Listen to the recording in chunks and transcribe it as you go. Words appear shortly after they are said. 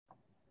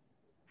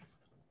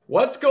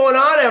What's going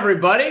on,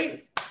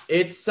 everybody?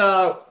 It's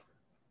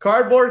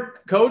Cardboard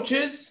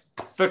Coaches.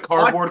 The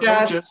Cardboard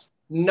Coaches.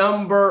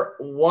 Number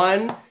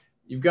one.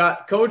 You've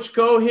got Coach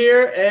Co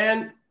here,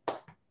 and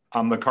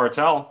I'm the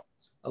Cartel.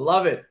 I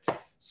love it.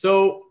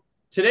 So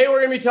today we're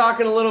going to be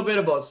talking a little bit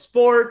about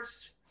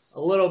sports,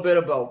 a little bit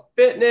about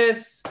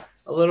fitness,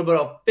 a little bit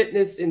of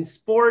fitness in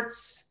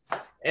sports,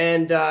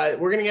 and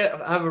we're going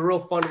to have a real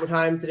fun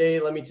time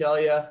today, let me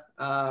tell you.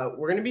 We're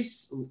going to be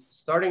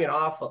starting it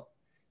off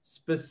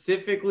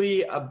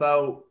specifically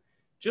about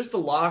just the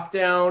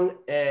lockdown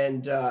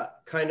and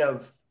kind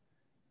of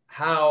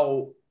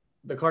how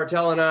the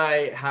Cartel and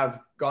I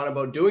have gone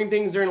about doing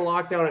things during the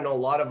lockdown. I know a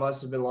lot of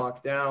us have been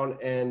locked down,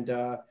 and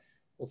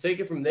we'll take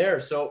it from there.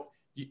 So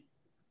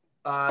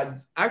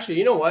actually,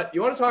 you know what?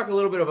 You want to talk a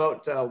little bit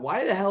about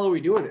why the hell are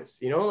we doing this?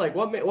 You know, like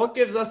what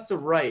gives us the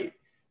right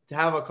to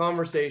have a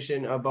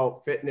conversation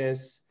about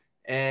fitness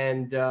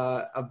and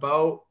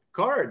about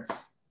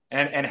cards?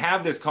 And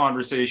have this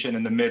conversation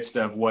in the midst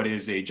of what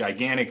is a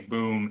gigantic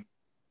boom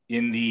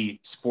in the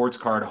sports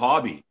card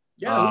hobby.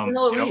 Yeah,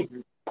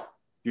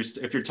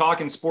 if you're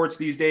talking sports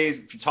these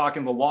days, if you're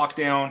talking the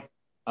lockdown,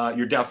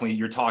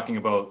 you're talking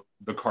about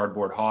the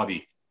cardboard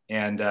hobby.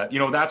 And,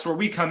 that's where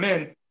we come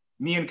in.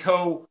 Me and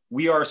Co,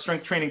 we are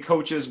strength training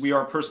coaches. We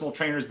are personal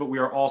trainers, but we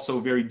are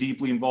also very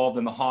deeply involved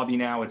in the hobby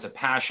now. It's a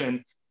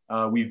passion.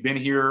 We've been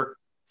here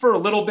for a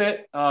little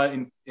bit.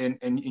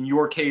 In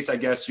your case, I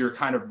guess you're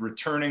kind of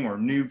returning or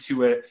new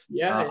to it.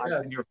 Yeah.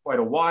 I've been here quite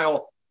a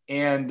while,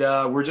 and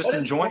we're just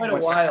enjoying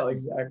what's happening.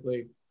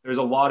 Exactly. There's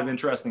a lot of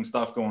interesting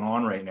stuff going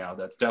on right now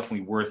that's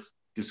definitely worth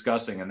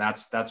discussing, and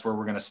that's where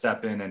we're going to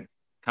step in and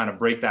kind of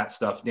break that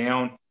stuff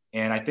down.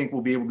 And I think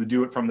we'll be able to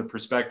do it from the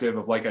perspective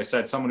of, like I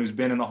said, someone who's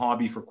been in the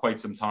hobby for quite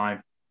some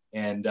time.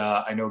 And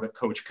I know that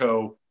Coach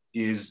Co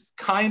is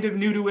kind of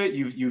new to it.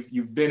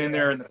 You've been in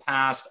there in the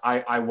past.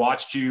 I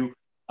watched you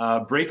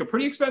break a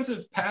pretty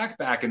expensive pack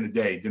back in the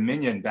day,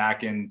 Dominion,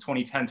 back in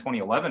 2010,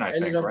 2011, I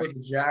think, right?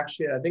 With jack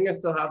shit. I think I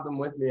still have them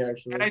with me,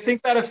 actually. And I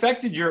think that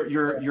affected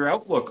your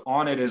outlook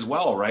on it as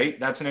well, right?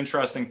 That's an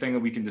interesting thing that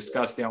we can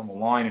discuss down the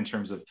line in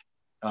terms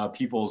of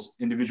people's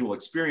individual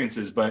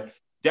experiences. But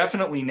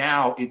definitely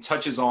now it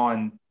touches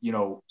on,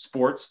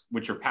 sports,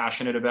 which you're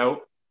passionate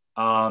about.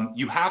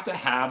 You have to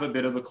have a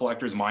bit of a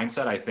collector's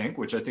mindset, I think,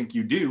 which I think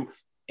you do.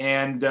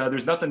 And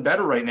there's nothing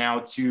better right now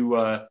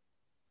to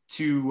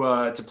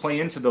play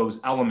into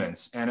those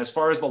elements. And as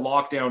far as the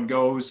lockdown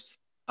goes,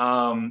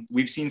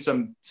 we've seen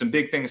some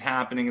big things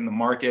happening in the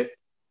market.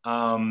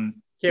 Let's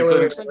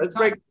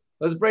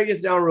break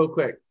this down real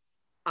quick.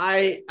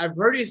 I've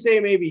heard you say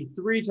maybe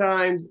 3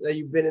 times that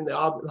you've been in the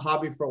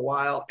hobby for a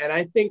while, and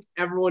I think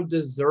everyone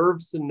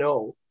deserves to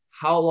know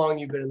how long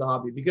you've been in the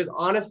hobby, because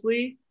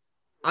honestly,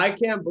 I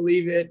can't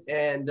believe it.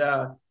 And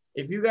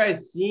if you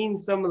guys seen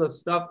some of the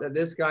stuff that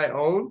this guy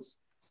owns,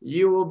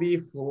 you will be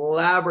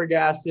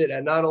flabbergasted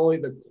at not only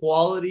the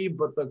quality,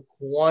 but the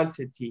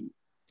quantity.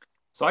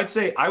 So I'd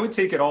say I would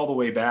take it all the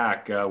way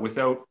back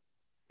without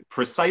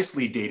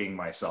precisely dating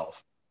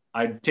myself.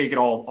 I'd take it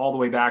all the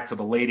way back to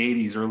the late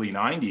 80s, early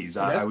 90s.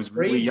 I was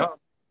really young.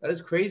 That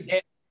is crazy.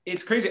 And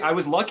it's crazy. I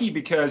was lucky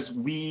because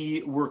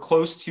we were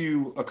close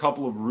to a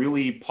couple of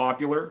really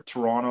popular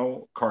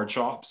Toronto card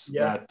shops.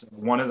 Yeah. That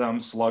one of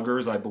them,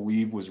 Sluggers, I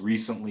believe, was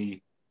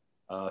recently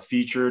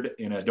featured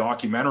in a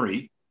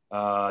documentary.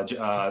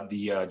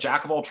 The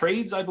Jack of all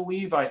trades, I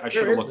believe. I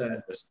should have looked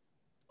into this.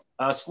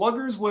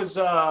 Sluggers was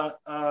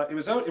it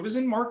was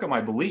in Markham,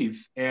 I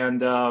believe,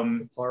 and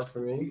far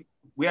from me.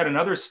 We had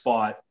another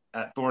spot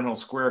at Thornhill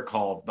Square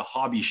called the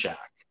Hobby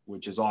Shack,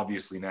 which is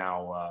obviously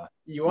now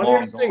you want to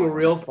hear something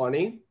real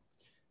funny?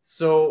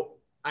 So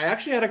I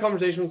actually had a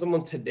conversation with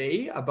someone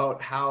today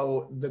about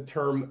how the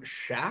term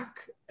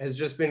shack has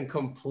just been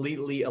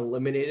completely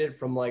eliminated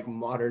from like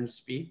modern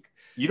speak.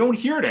 You don't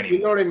hear it anymore.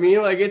 You know what I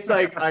mean? Like it's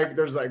like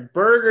there's like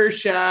Burger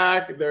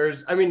Shack.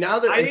 Now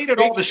that I ate at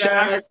all the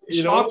shacks.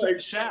 The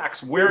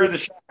shacks. Where are the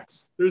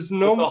shacks? There's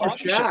no more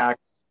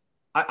shacks.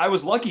 I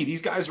was lucky.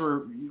 These guys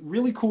were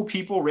really cool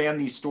people. Ran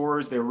these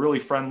stores. They were really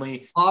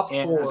friendly.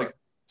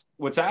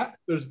 What's that?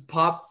 There's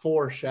Pop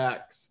 4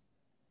 shacks.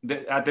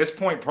 At this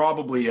point,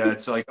 probably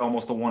it's like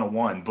almost a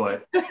 101.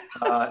 But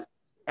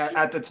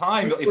at the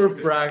time, if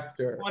I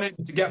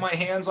wanted to get my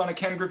hands on a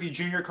Ken Griffey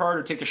Jr. card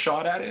or take a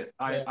shot at it,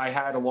 I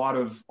had a lot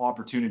of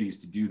opportunities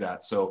to do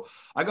that. So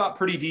I got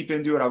pretty deep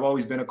into it. I've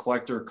always been a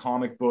collector,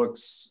 comic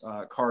books,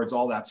 cards,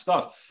 all that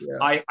stuff. Yeah.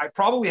 I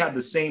probably had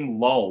the same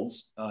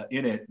lulls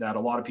in it that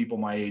a lot of people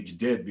my age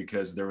did,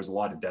 because there was a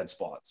lot of dead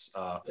spots.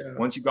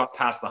 Once you got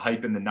past the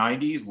hype in the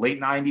 90s, late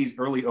 90s,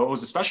 early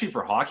 00s, especially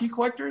for hockey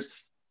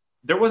collectors,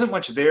 there wasn't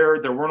much there.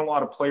 There weren't a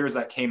lot of players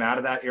that came out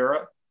of that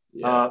era.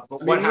 Yeah.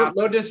 What happened?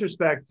 No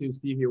disrespect to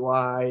Stevie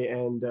Y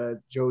and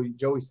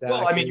Joey Sack.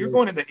 Well, you're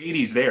going to the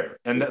 80s there,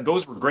 and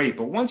those were great.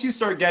 But once you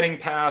start getting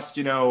past,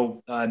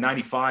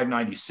 95,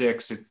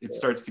 96, it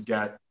starts to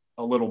get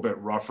a little bit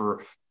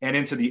rougher, and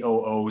into the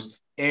 00s.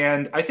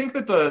 And I think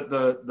that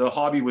the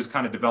hobby was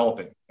kind of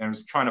developing and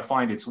was trying to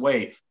find its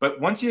way.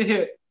 But once you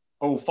hit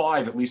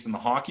 05, at least in the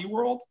hockey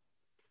world,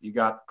 You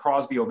got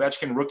Crosby,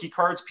 Ovechkin rookie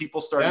cards.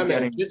 People started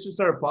getting. Shit just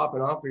started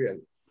popping off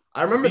again.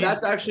 I remember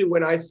that's actually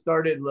when I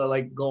started to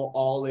like go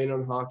all in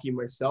on hockey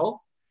myself.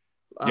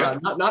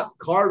 Not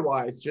card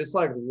wise, just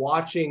like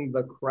watching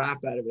the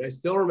crap out of it. I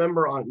still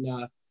remember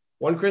on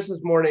one Christmas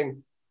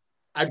morning,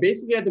 I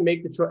basically had to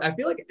make the choice. I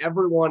feel like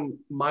everyone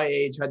my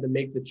age had to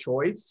make the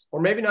choice,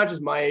 or maybe not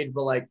just my age,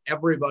 but like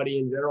everybody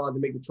in general had to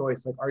make the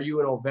choice. Like, are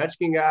you an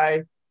Ovechkin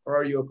guy or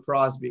are you a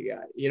Crosby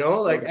guy? You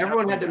know, like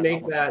everyone had to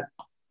make that.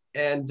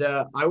 And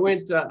I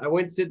went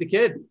Sid the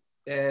Kid,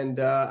 and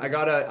I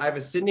have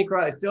a Sidney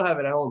Crosby. I still have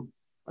it at home.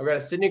 I've got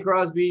a Sidney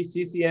Crosby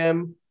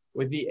CCM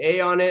with the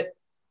A on it.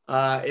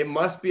 It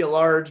must be a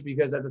large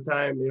because at the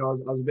time, you know,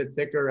 I was a bit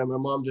thicker, and my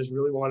mom just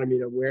really wanted me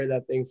to wear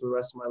that thing for the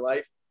rest of my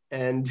life.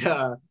 And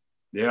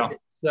it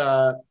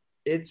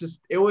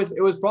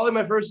was probably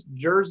my first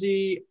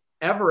jersey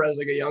ever as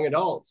like a young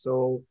adult.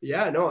 So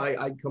yeah, no,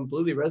 I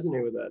completely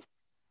resonate with that.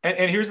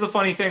 And here's the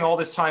funny thing, all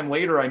this time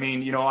later, I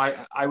mean, you know,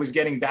 I was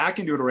getting back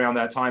into it around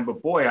that time,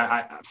 but boy,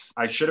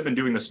 I should have been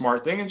doing the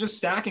smart thing and just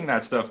stacking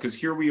that stuff, because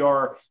here we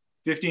are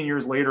 15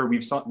 years later,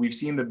 we've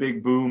seen the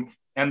big boom.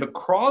 And the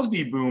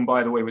Crosby boom,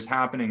 by the way, was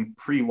happening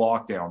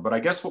pre-lockdown. But I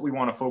guess what we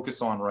want to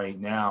focus on right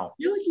now.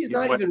 I feel like he's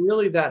not even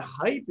really that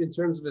hype in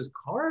terms of his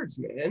cards,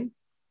 man.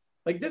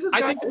 Like this is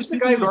I think this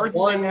guy who's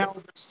won now,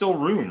 still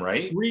room,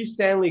 right? 3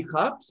 Stanley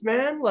Cups,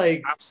 man.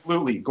 Like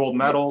absolutely gold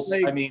medals.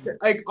 Like, I mean,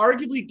 like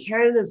arguably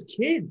Canada's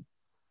kid,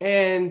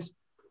 and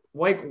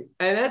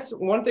that's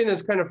one thing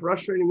that's kind of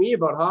frustrating me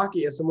about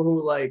hockey as someone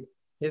who like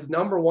his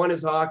number 1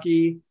 is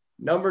hockey,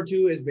 number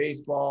 2 is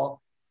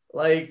baseball.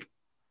 Like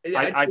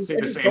I'd say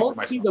the same for myself.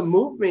 Don't see the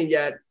movement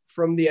yet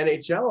from the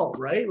NHL,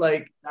 right?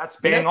 Like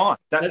that's bang on.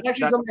 That's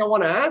actually something I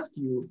want to ask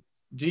you.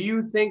 Do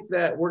you think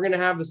that we're going to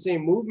have the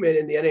same movement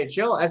in the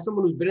NHL as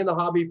someone who's been in the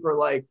hobby for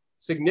like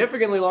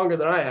significantly longer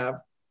than I have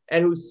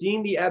and who's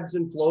seen the ebbs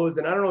and flows?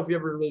 And I don't know if you've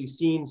ever really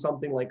seen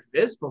something like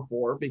this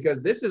before,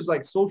 because this is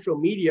like social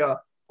media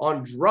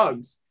on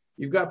drugs.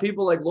 You've got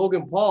people like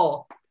Logan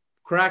Paul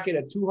cracking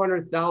a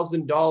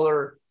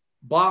 $200,000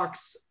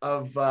 box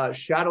of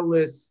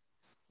shadowless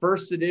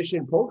first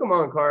edition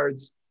Pokemon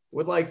cards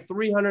with like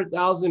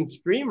 300,000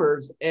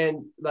 streamers,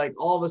 and like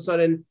all of a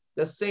sudden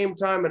the same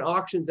time an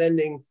auction's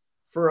ending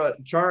for a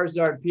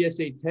Charizard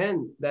PSA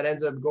 10 that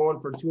ends up going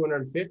for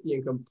 250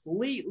 and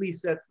completely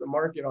sets the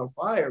market on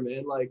fire,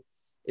 man. Like,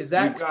 is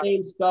that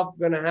same stuff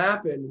going to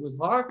happen with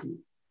hockey?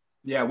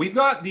 Yeah, we've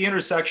got the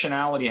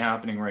intersectionality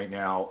happening right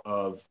now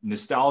of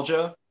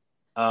nostalgia,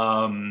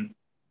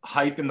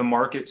 hype in the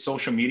market,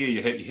 social media.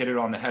 You hit it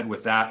on the head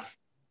with that.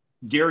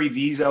 Gary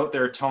V's out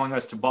there telling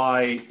us to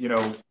buy, you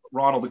know,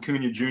 Ronald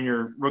Acuna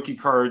Jr. rookie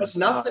cards. But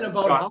nothing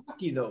about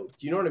hockey, though.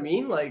 Do you know what I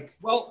mean? Like,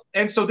 well,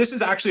 and so this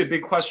is actually a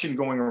big question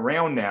going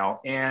around now,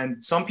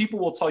 and some people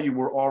will tell you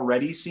we're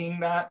already seeing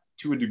that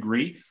to a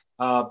degree.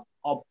 I'll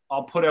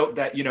put out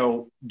that, you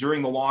know,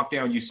 during the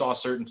lockdown, you saw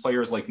certain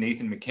players like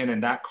Nathan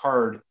McKinnon. That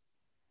card,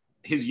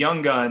 his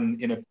young gun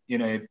in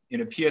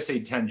a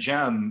PSA 10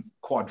 gem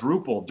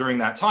quadrupled during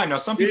that time. Now,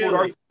 some people would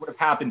argue it would have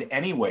happened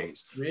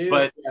anyways,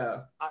 but yeah.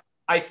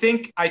 I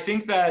think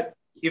that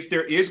if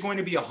there is going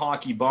to be a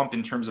hockey bump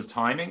in terms of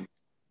timing,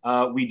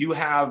 we do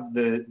have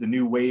the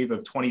new wave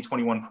of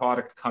 2021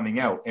 product coming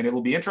out, and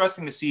it'll be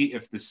interesting to see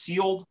if the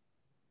sealed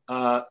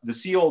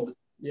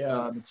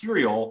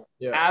material,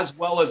 as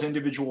well as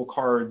individual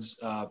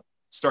cards,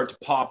 start to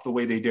pop the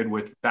way they did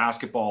with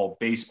basketball,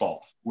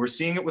 baseball. We're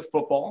seeing it with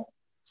football.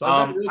 So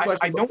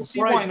I don't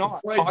see why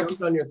not. Before I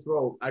jump on your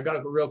throat, I got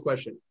a real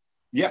question.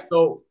 Yeah.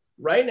 So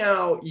right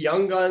now,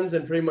 Young Guns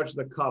and pretty much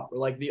the Cup are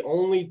like the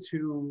only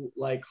 2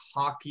 like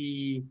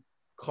hockey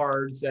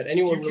cards that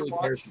anyone really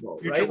cares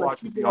about. Future right?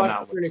 Watch would be on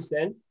that to an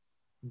extent.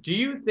 Do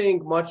you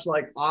think much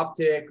like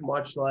Optic,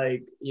 much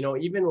like, you know,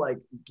 even like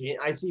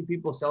I see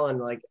people selling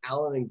like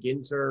Allen and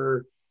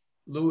Ginter,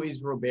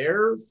 Luis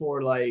Robert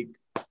for like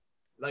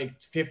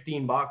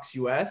 $15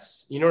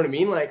 US? You know what I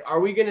mean? Like, are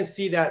we going to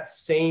see that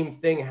same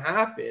thing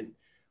happen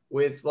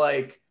with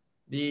like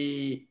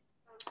the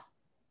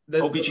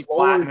OPC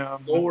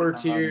Platinum, lower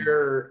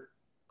tier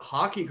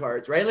hockey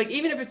cards, right? Like,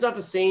 even if it's not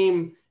the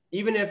same,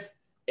 even if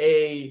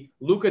a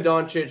Luka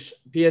Doncic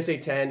PSA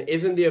 10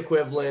 isn't the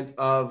equivalent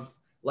of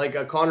like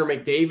a Connor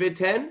McDavid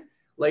 10,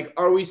 like,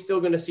 are we still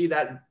going to see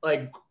that,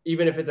 like,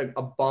 even if it's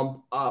a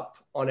bump up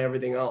on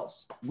everything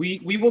else? We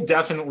will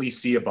definitely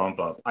see a bump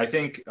up. I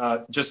think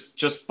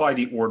just by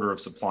the order of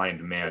supply and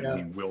demand,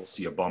 we will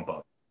see a bump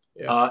up.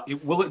 Yeah.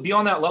 Will it be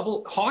on that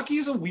level? Hockey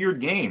is a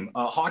weird game.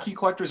 Hockey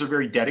collectors are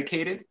very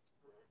dedicated.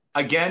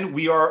 Again,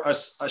 we are a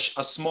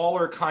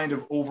smaller kind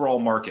of overall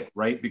market,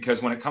 right?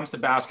 Because when it comes to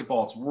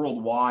basketball, it's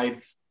worldwide.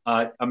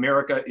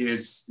 America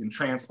is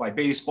entranced by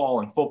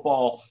baseball and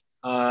football.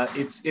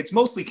 It's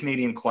mostly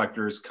Canadian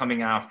collectors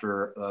coming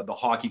after the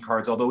hockey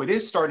cards, although it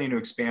is starting to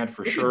expand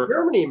for sure.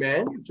 Germany,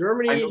 man.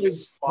 Germany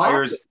is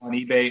buyers on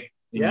eBay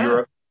in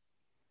Europe.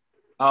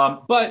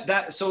 But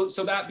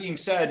that being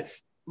said,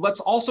 let's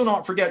also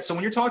not forget. So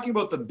when you're talking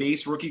about the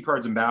base rookie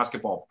cards in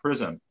basketball,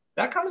 Prism,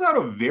 that comes out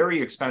of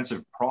very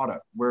expensive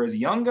product, whereas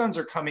Young Guns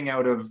are coming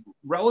out of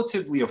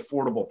relatively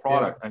affordable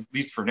product, at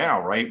least for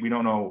now, right? We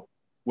don't know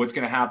what's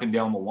going to happen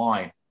down the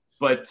line.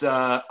 But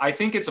I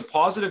think it's a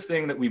positive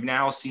thing that we've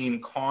now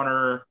seen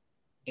Connor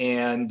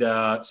and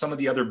some of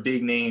the other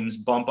big names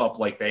bump up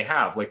like they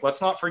have. Like,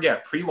 let's not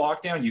forget,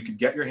 pre-lockdown, you could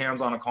get your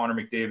hands on a Connor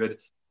McDavid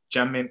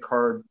Gem Mint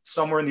card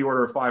somewhere in the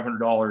order of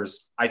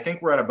 $500. I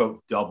think we're at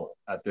about double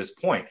at this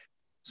point.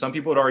 Some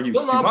people would argue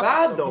it's still too not much.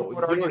 bad, Some though. people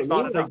would argue You it's know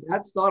what I not mean? enough. Like,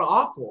 that's not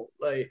awful.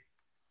 Like,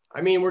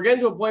 I mean, we're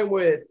getting to a point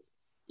with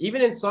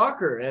even in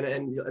soccer,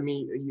 and I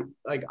mean,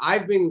 like,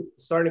 I've been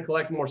starting to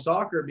collect more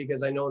soccer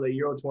because I know that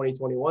Euro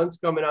 2021 is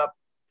coming up.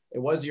 It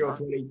was Euro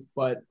 20,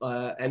 but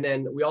and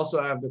then we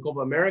also have the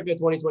Copa America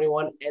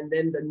 2021, and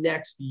then the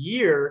next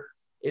year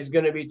is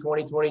going to be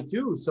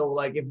 2022. So,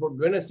 like, if we're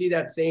going to see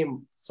that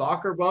same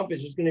soccer bump,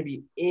 it's just going to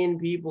be in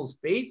people's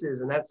faces,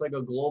 and that's like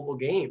a global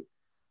game.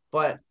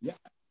 But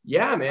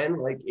yeah, man,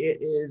 like,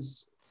 it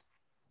is.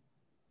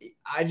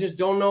 I just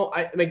don't know.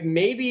 Like,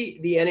 maybe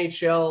the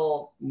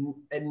NHL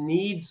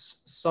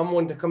needs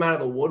someone to come out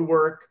of the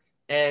woodwork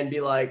and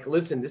be like,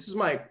 listen, this is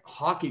my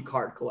hockey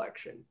card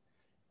collection.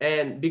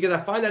 And because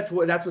I find that's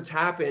what's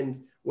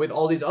happened with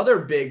all these other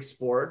big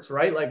sports,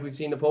 right? Like, we've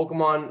seen the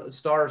Pokemon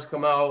stars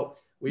come out.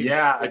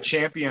 A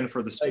champion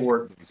for the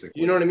sport, like,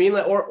 basically. You know what I mean?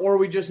 Like, or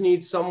we just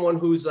need someone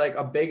who's like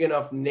a big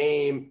enough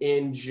name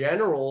in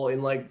general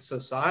in like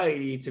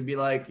society to be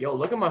like, yo,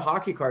 look at my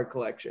hockey card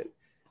collection,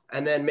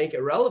 and then make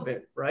it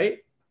relevant, right?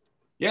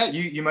 Yeah,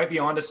 you might be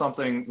onto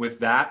something with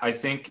that. I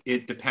think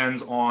it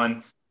depends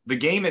on the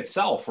game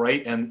itself,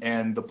 right?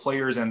 And the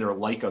players and their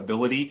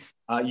likability.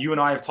 You and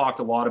I have talked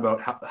a lot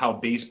about how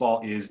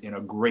baseball is in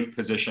a great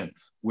position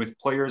with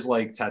players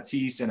like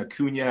Tatis and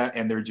Acuna,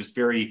 and they're just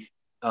very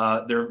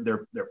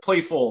they're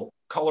playful,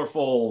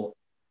 colorful,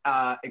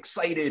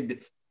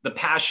 excited. The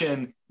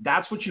passion,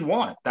 that's what you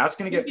want. That's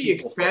going to get the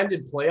people. Expanded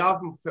playoff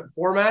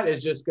format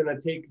is just going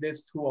to take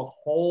this to a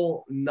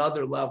whole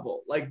nother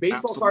level. Like,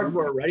 baseball cards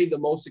were already the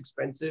most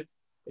expensive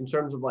in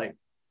terms of like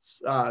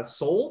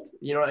sold.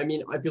 You know what I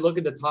mean? If you look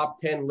at the top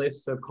 10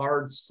 lists of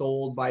cards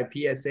sold by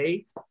PSA,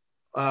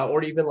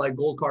 or even like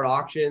gold card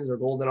auctions or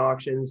golden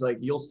auctions, like,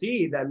 you'll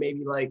see that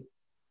maybe like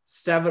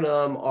 7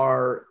 of them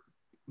are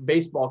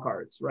baseball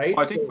cards, right?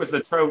 Well, I think it was the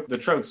Trout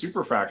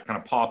Superfractor kind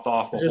of popped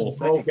off the whole thing.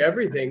 Broke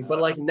everything. But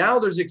like, now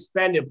there's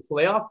expanded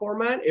playoff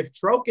format. If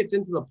Trout gets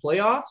into the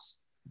playoffs,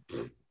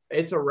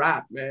 it's a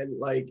wrap, man.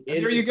 Like,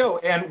 there you go.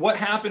 And what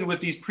happened with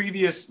these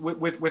previous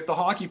with the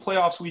hockey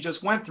playoffs we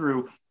just went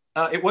through?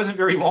 It wasn't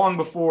very long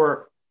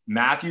before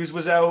Matthews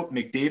was out,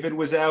 McDavid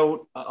was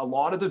out. A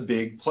lot of the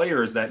big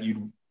players that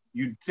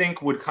you'd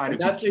think would kind of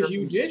that's a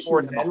huge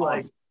issue, man.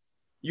 Like,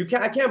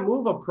 I can't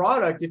move a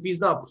product if he's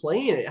not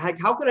playing it.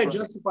 Like, how can I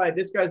justify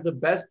this guy's the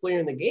best player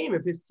in the game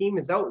if his team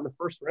is out in the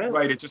first round?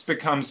 Right. It just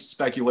becomes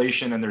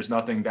speculation and there's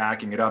nothing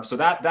backing it up. So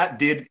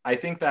I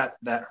think that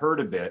hurt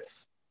a bit.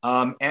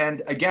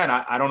 And again,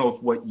 I don't know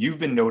if what you've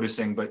been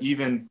noticing, but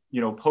even,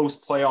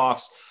 post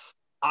playoffs,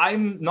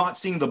 I'm not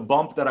seeing the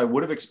bump that I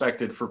would have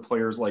expected for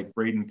players like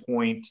Braden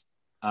Point.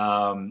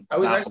 I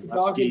was actually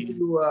talking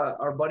to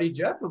our buddy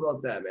Jeff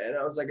about that, man.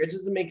 I was like, it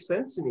doesn't make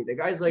sense to me. The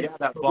guy's like,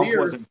 that bump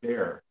wasn't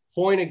there.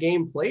 Point a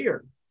game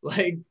player.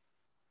 Like,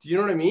 do you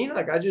know what I mean?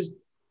 Like,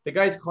 the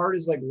guy's card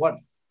is like what,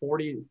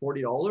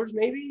 $40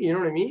 maybe? You know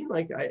what I mean?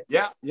 Like,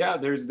 there's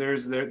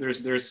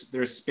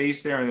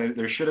space there, and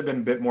there should have been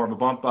a bit more of a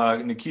bump.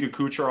 Nikita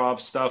Kucherov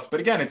stuff, but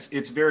again,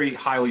 it's very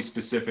highly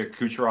specific.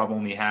 Kucherov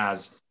only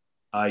has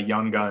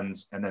Young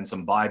Guns and then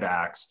some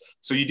buybacks,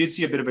 so you did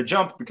see a bit of a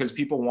jump because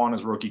people want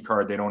his rookie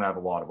card. They don't have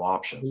a lot of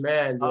options.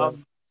 Man,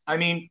 I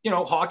mean,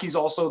 hockey's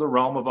also the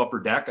realm of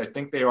Upper Deck. I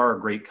think they are a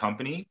great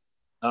company.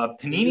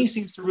 Panini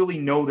seems to really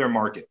know their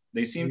market.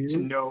 They seem to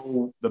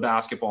know the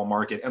basketball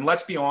market. And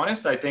let's be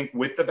honest, I think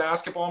with the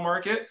basketball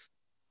market,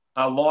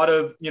 a lot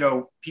of,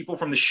 people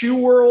from the shoe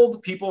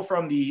world, people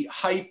from the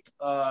hype,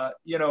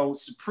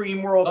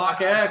 Supreme world.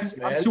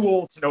 I'm too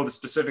old to know the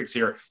specifics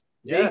here.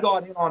 Yeah. They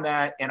got in on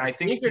that. And I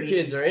think Panini,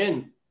 kids are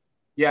in.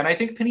 Yeah. And I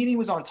think Panini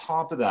was on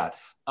top of that.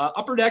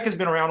 Upper Deck has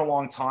been around a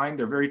long time.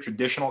 They're a very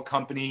traditional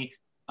company.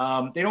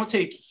 They don't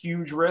take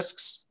huge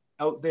risks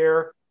out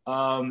there.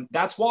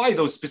 That's why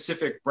those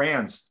specific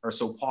brands are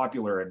so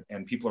popular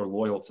and people are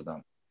loyal to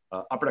them.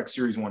 Upper Deck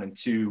Series 1 and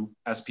 2,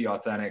 SP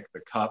Authentic,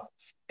 the Cup.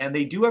 And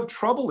they do have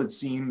trouble, it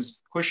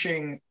seems,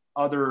 pushing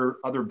other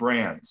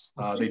brands.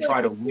 They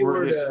try to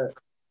lure this.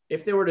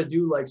 If they were to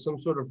do like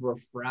some sort of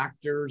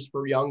refractors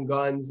for Young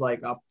Guns,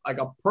 like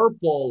a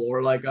purple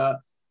or like a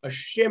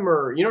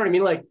shimmer, you know what I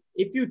mean? Like,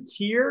 if you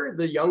tier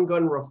the Young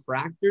Gun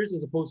refractors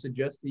as opposed to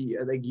just the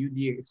like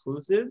UD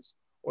exclusives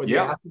or the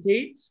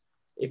acetates,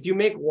 if you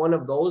make one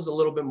of those a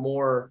little bit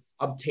more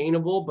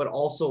obtainable, but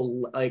also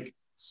like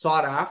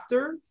sought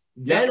after,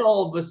 then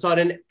all of a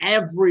sudden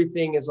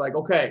everything is like,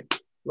 okay,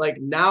 like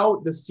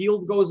now the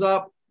sealed goes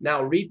up,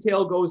 now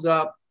retail goes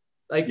up.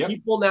 Like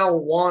people now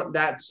want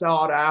that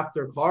sought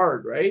after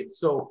card, right?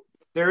 So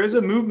There is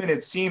a movement,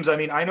 it seems. I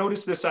mean, I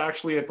noticed this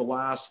actually at the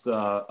last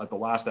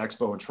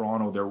expo in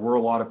Toronto. There were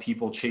a lot of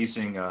people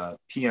chasing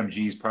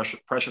PMGs,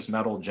 precious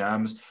metal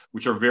gems,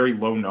 which are very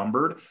low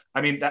numbered. I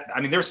mean,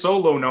 they're so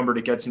low numbered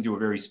it gets into a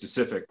very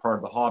specific part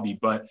of the hobby.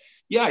 But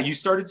yeah, you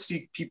started to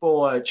see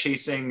people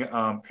chasing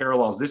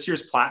parallels. This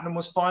year's platinum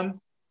was fun.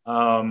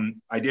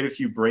 I did a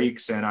few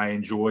breaks and I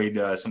enjoyed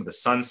some of the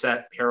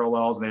sunset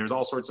parallels, and there's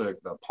all sorts of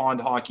the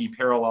pond hockey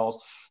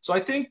parallels. So I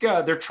think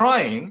they're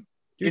trying.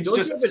 Dude, it's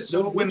just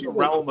so in the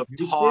realm of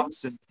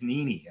Topps and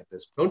Panini at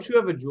this point. Don't you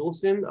have a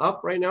Juleston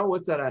up right now?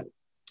 What's that at?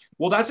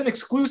 Well, that's an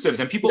exclusives,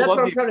 and people That's love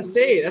what the I'm trying to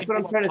say. That's exclusives. what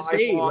I'm trying to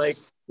say. Like,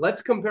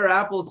 let's compare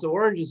apples to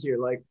oranges here.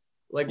 Like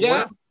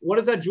Yeah. what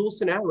is that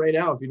Juleston at right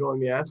now? If you don't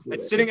mind me asking.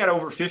 It's sitting at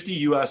over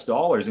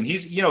 $50 and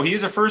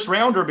he's a first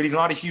rounder, but he's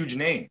not a huge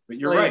name. But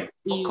you're right.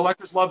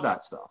 Collectors love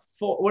that stuff.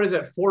 What is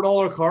it?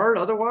 $4 card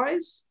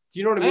otherwise?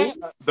 Do you know what I mean?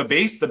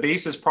 The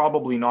base is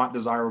probably not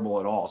desirable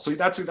at all. So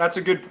that's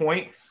a good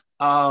point.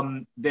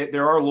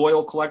 There are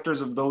loyal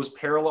collectors of those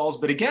parallels,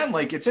 but again,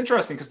 like, it's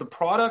interesting because the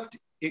product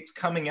it's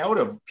coming out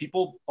of,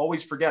 people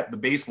always forget the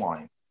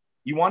baseline.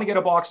 You want to get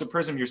a box of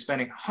Prism, you're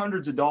spending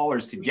hundreds of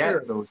dollars to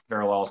get those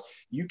parallels.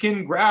 You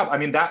can grab, I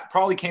mean, that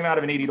probably came out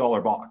of an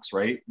 $80 box,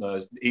 right?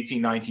 The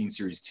 18-19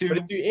 Series 2. But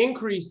if you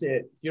increase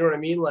it, you know what I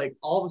mean? Like,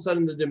 all of a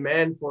sudden the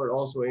demand for it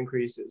also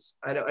increases.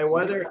 And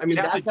whether, I mean,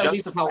 that's at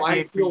least how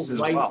I feel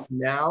right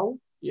now,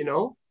 you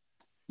know?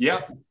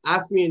 Yeah.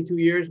 Ask me in 2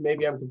 years,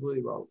 maybe I'm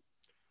completely wrong.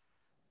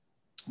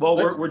 Well,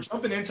 we're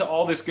jumping into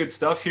all this good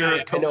stuff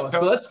here. I know.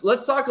 So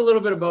let's talk a little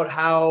bit about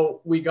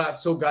how we got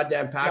so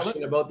goddamn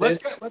passionate about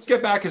this. Let's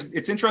get back, because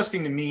it's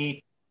interesting to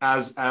me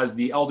as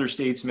the elder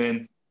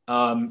statesman.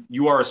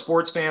 You are a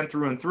sports fan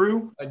through and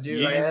through. I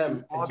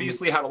am.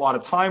 Obviously had a lot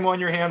of time on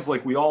your hands,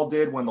 like we all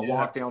did when the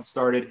lockdown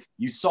started.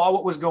 You saw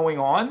what was going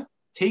on.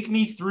 Take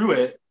me through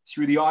it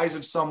through the eyes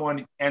of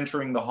someone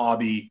entering the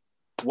hobby.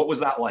 What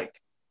was that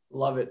like?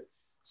 Love it.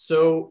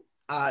 So,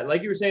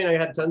 like you were saying, I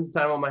had tons of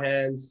time on my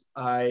hands.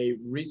 I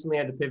recently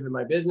had to pivot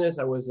my business.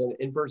 I was an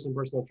in-person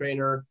personal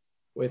trainer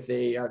with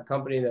a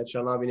company that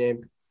shall not be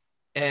named.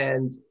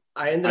 And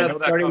I ended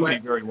up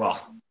starting very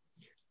well.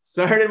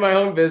 Started my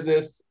own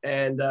business,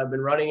 and I've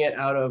been running it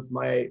out of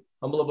my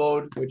humble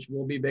abode, which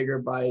will be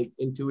bigger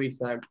in 2 weeks'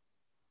 time.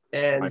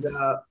 And,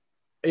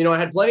 nice. I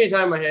had plenty of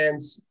time on my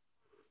hands,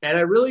 and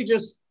I really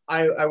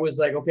I was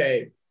like,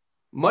 okay,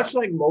 much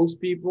like most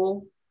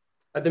people,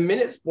 at the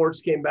minute sports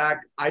came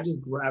back, I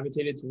just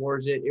gravitated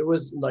towards it. It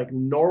was like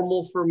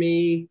normal for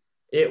me.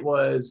 It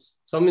was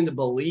something to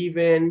believe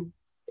in.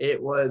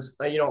 It was,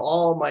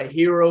 all my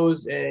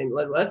heroes, and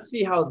let's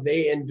see how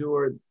they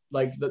endured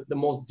like the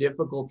most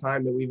difficult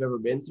time that we've ever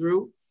been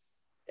through.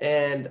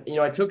 And,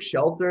 I took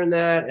shelter in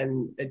that,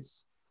 and it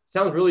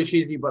sounds really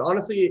cheesy, but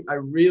honestly, I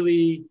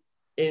really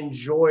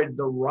enjoyed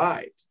the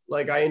ride.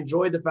 Like, I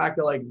enjoyed the fact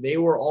that, like, they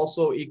were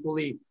also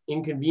equally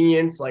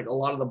inconvenienced. Like, a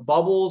lot of the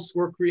bubbles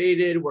were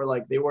created where,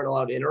 like, they weren't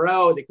allowed in or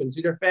out. They couldn't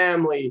see their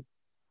family.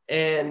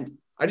 And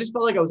I just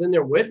felt like I was in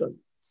there with them.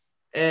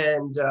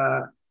 And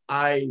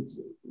I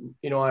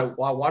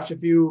watched a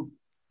few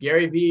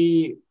Gary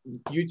Vee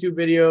YouTube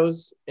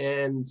videos,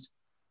 and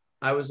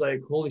I was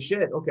like, holy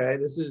shit, okay,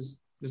 this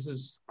is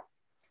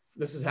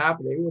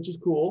happening, which is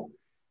cool.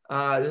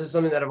 This is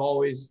something that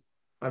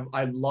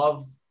I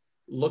love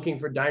looking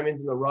for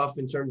diamonds in the rough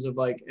in terms of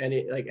like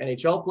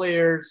NHL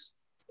players,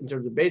 in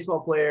terms of baseball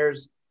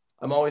players.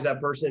 I'm always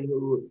that person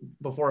who,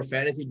 before a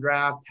fantasy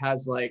draft,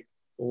 has like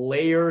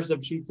layers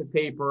of sheets of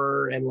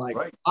paper and like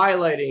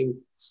highlighting,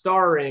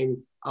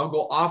 starring. I'll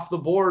go off the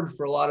board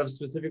for a lot of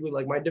specifically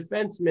like my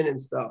defensemen and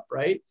stuff,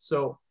 right?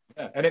 So,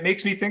 and it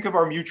makes me think of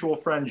our mutual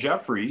friend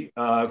Jeffrey,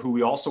 who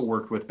we also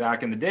worked with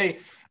back in the day,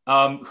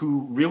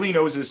 who really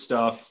knows his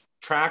stuff,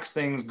 tracks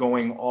things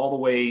going all the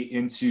way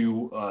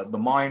into the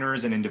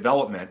minors and in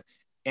development.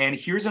 And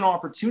here's an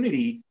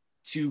opportunity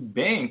to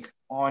bank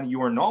on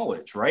your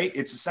knowledge, right?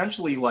 It's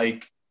essentially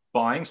like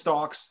buying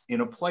stocks in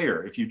a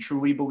player. If you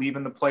truly believe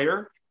in the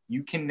player,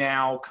 you can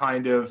now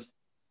kind of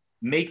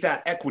make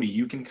that equity.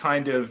 You can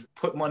kind of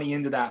put money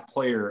into that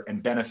player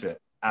and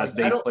benefit as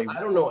they play. I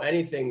don't know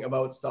anything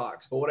about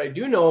stocks, but what I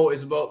do know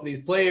is about these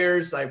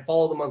players. I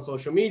follow them on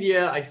social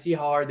media. I see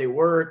how hard they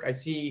work. I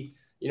see,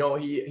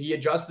 he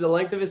adjusted the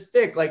length of his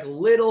stick, like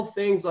little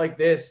things like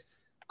this.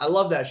 I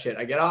love that shit.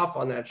 I get off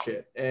on that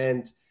shit.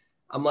 And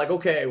I'm like,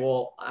 okay,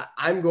 well,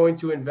 I'm going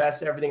to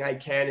invest everything I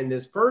can in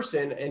this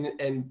person.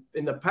 And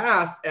in the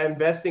past,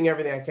 investing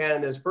everything I can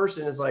in this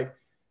person is like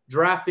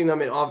drafting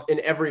them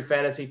in every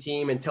fantasy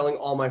team and telling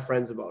all my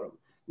friends about them.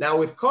 Now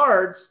with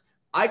cards,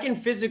 I can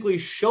physically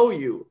show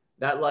you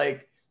that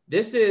like,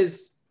 this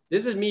is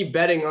me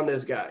betting on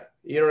this guy.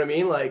 You know what I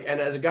mean? Like,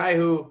 and as a guy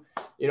who,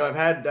 I've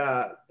had,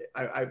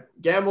 I've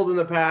gambled in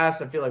the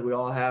past. I feel like we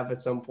all have at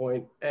some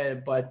point.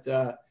 But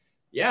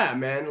yeah,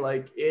 man,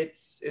 like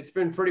it's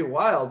been pretty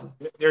wild.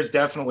 There's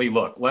definitely,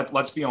 look,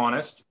 let's be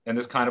honest. And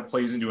this kind of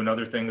plays into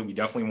another thing that we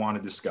definitely want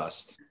to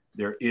discuss.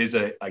 There is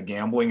a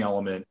gambling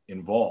element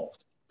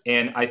involved.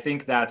 And I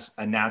think that's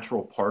a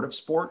natural part of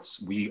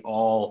sports. We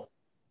all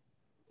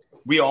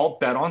we all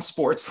bet on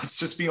sports. Let's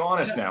just be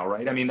honest now,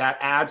 right? I mean, that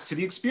adds to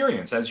the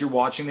experience. As you're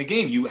watching the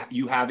game,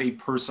 you have a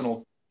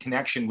personal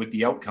connection with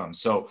the outcome.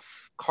 So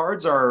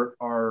cards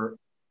are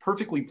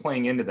perfectly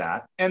playing into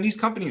that. And these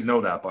companies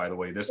know that, by the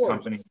way. This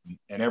company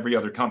and every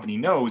other company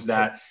knows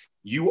that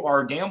you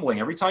are gambling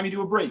every time you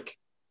do a break.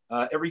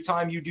 Every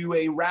time you do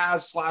a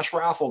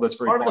Raz/raffle, that's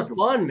very part popular. of the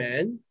fun,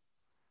 man.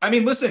 I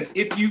mean, listen,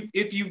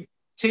 if you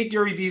take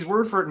Gary Vee's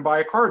word for it and buy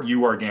a card,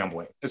 you are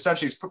gambling.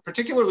 Essentially,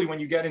 particularly when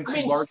you get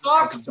into large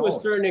stocks amounts of to a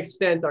dollars. certain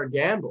extent are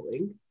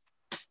gambling.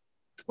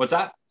 What's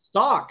that?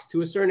 Stocks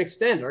to a certain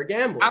extent are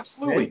gambling.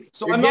 Absolutely. Right?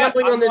 So you're I'm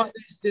gambling not, on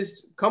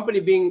this company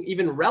being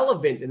even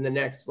relevant in the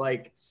next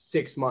like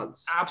 6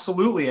 months.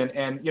 Absolutely.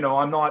 And you know,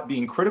 I'm not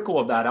being critical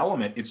of that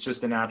element. It's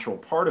just a natural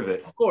part of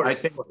it. Of course. I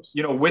think,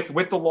 you know, with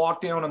the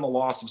lockdown and the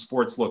loss of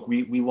sports, look,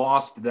 we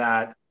lost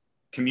that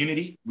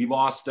community. We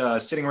lost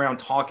sitting around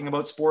talking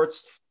about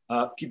sports,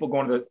 people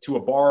going to a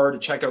bar to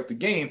check out the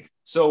game.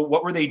 So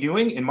what were they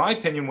doing? In my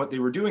opinion, what they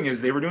were doing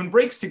is they were doing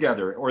breaks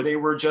together, or they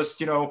were just,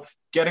 you know,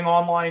 getting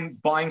online,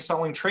 buying,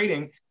 selling,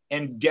 trading,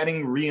 and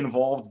getting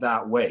re-involved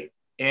that way.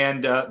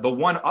 And the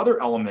one other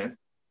element,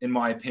 in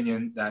my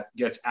opinion, that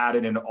gets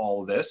added into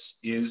all of this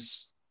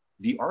is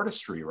the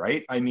artistry,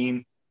 right? I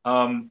mean,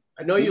 I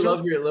know you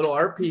love your little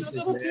art pieces,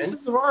 little man.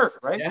 pieces of art,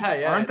 right?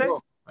 Yeah, aren't they?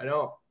 I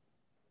know.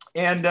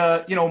 And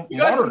you know, you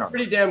got some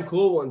pretty damn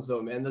cool ones,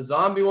 though, man. The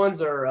zombie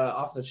ones are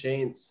off the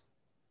chains.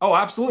 Oh,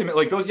 absolutely.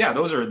 Like those, yeah,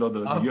 those are the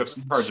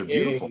UFC cards are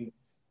beautiful.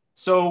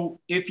 So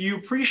if you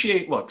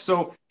appreciate, look,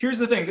 so here's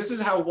the thing. This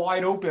is how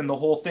wide open the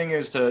whole thing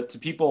is to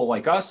people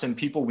like us and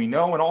people we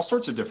know and all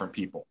sorts of different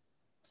people.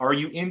 Are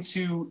you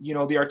into, you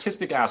know, the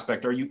artistic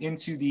aspect? Are you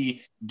into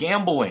the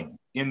gambling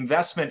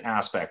investment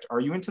aspect? Are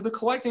you into the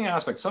collecting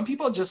aspect? Some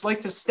people just like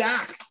to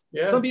stack.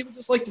 Yeah. Some people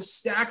just like to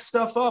stack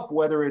stuff up,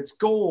 whether it's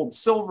gold,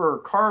 silver,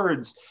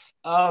 cards.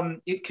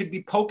 It could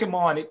be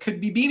Pokemon. It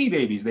could be Beanie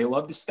Babies. They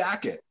love to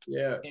stack it.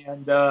 Yeah.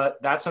 And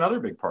that's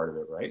another big part of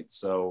it, right?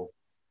 So,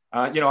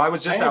 you know, I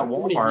was just at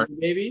Walmart.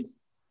 Babies.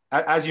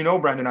 As you know,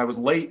 Brendan, I was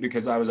late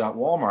because I was at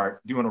Walmart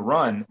doing a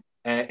run.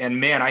 And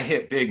man, I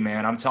hit big,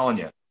 man. I'm telling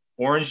you.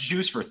 Orange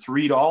juice for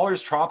 $3,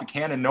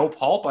 Tropicana, no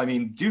pulp. I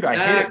mean, dude, I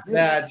hit it.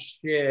 That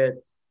shit.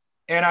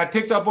 And I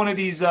picked up one of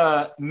these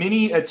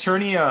mini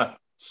Eternia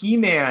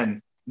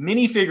He-Man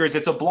minifigures.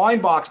 It's a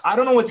blind box. I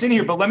don't know what's in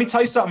here, but let me tell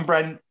you something,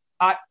 Brendan.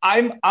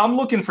 I'm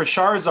looking for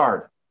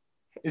Charizard.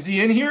 Is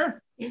he in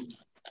here?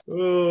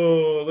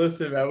 Oh,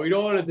 listen, man. We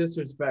don't want to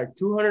disrespect.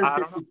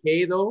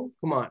 $250K though.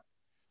 Come on.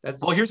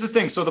 Well, here's the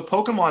thing. So the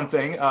Pokemon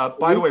thing,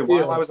 by the way,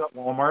 while I was at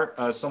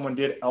Walmart, someone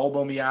did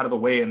elbow me out of the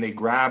way and they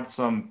grabbed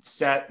some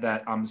set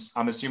that I'm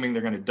assuming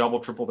they're going to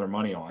double, triple their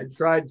money on. I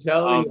tried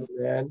telling you,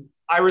 man.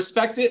 I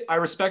respect it. I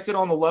respect it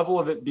on the level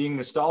of it being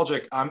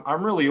nostalgic.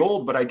 I'm really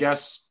old, but I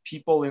guess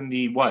people in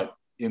the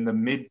mid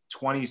 20s,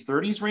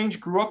 30s range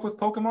grew up with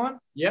Pokemon.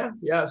 Yeah.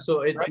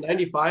 So it's right?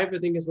 95, I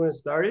think, is when it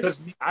started.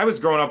 Because I was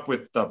growing up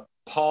with the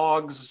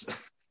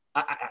Pogs.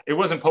 It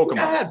wasn't Pokemon.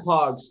 I had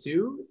Pogs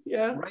too.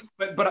 Yeah. Right.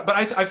 But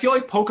I feel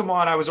like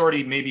Pokemon, I was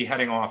already maybe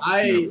heading off.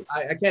 I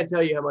can't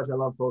tell you how much I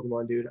love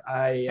Pokemon, dude.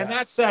 And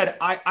that said,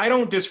 I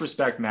don't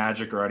disrespect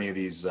Magic or any of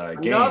these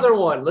games. Another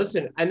one.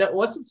 Listen, and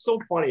what's so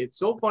funny? It's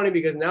so funny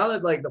because now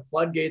that like the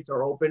floodgates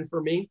are open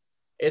for me,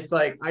 it's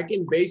like I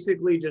can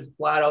basically just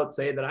flat out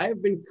say that I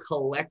have been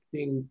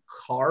collecting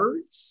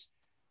cards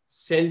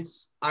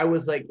since I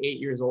was like 8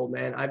 years old,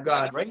 man. I've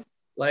got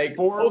like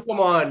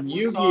Pokemon,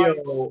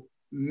 Yu-Gi-Oh,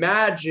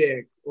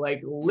 Magic,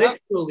 like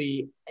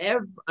literally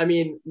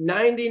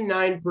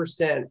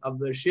 99% of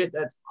the shit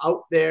that's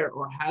out there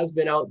or has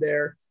been out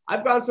there.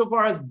 I've gone so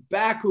far as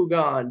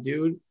Bakugan,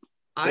 dude.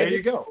 There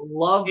you go.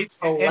 Love and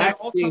it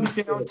all comes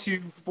down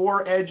to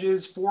 4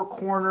 edges, 4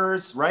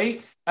 corners,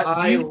 right?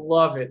 I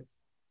love it.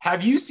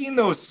 Have you seen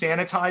those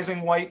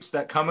sanitizing wipes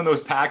that come in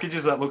those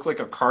packages that look like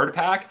a card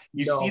pack?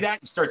 You see that,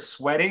 you start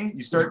sweating,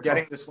 you start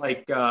getting this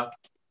like I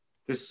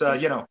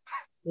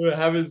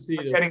haven't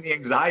seen it. Getting the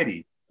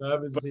anxiety. I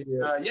haven't seen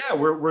it. Yeah,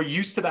 we're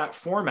used to that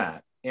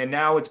format, and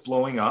now it's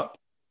blowing up.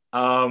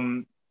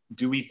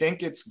 Do we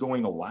think it's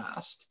going to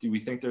last? Do we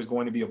think there's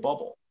going to be a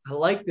bubble? I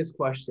like this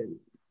question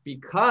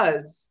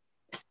because,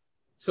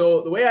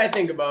 so the way I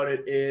think about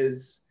it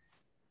is,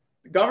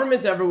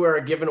 governments everywhere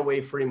are giving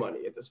away free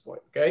money at this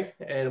point, okay?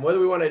 And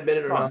whether we want to admit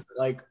it or not,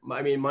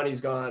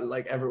 money's gone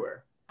like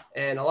everywhere.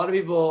 And a lot of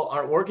people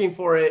aren't working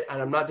for it, and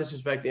I'm not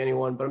disrespecting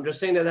anyone, but I'm just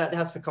saying that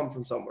has to come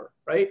from somewhere,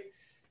 right?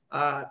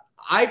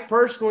 I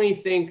personally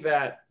think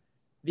that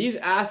these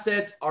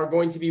assets are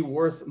going to be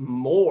worth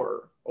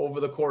more over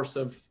the course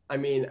of,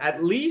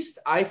 at least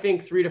I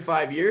think 3 to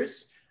 5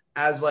 years,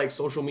 as like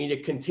social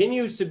media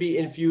continues to be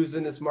infused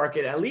in this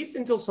market, at least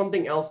until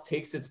something else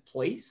takes its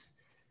place.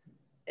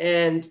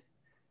 And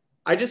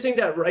I just think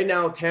that right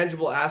now,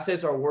 tangible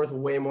assets are worth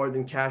way more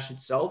than cash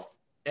itself.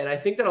 And I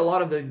think that a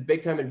lot of the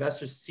big time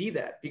investors see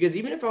that, because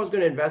even if I was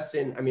going to invest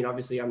in,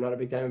 obviously I'm not a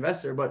big time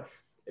investor, but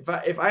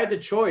if I had the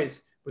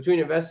choice between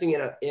investing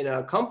in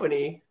a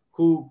company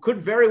who could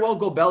very well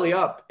go belly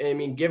up,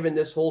 given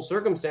this whole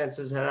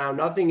circumstances and how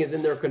nothing is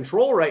in their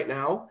control right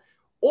now,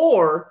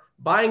 or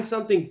buying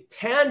something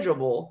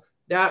tangible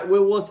that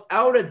will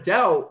without a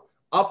doubt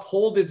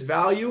uphold its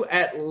value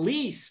at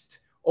least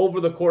over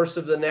the course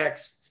of the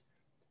next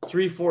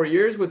 3-4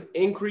 years with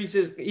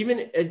increases. Even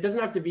it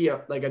doesn't have to be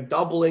like a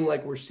doubling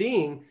like we're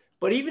seeing,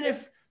 but even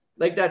if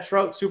like that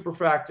Trout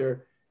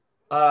superfractor,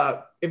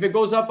 if it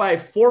goes up by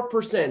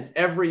 4%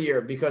 every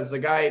year because the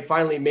guy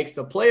finally makes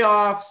the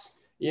playoffs,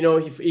 you know,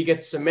 he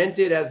gets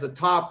cemented as a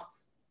top,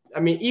 I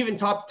mean, even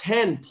top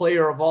 10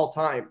 player of all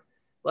time.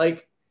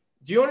 Like,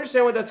 do you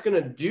understand what that's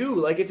going to do?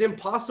 Like, it's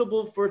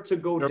impossible for it to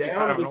go There'll be down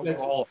kind of an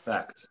because overall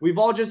effect. we've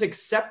all just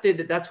accepted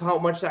that that's how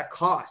much that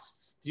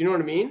costs. Do you know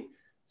what I mean?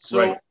 So,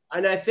 Right.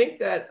 And I think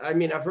that, I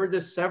mean, I've heard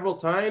this several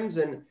times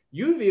and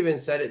you've even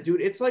said it,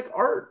 dude, it's like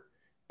art.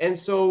 And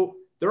so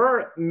there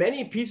are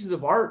many pieces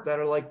of art that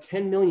are like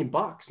 10 million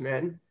bucks,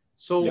 man.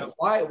 So Yep.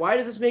 why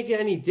does this make it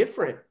any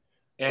different?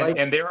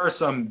 And there are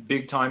some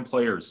big time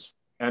players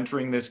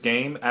entering this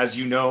game. As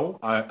you know,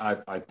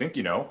 I think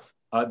you know,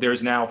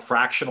 there's now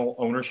fractional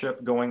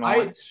ownership going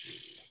on.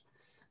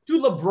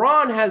 Dude,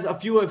 LeBron has a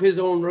few of his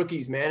own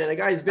rookies, man, and the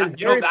guy's been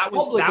that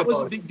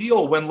was a big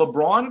deal when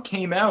LeBron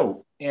came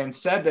out and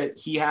said that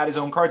he had his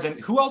own cards. And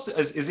who else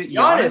is it?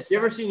 Giannis. You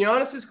ever seen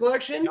Giannis's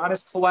collection?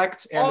 Giannis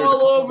collects, and all there's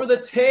over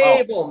the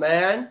table,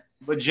 man.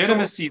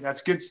 Legitimacy.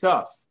 That's good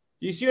stuff.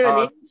 Do you see what I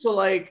mean? So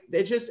like,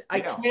 they just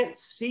I can't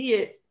see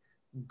it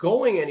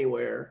going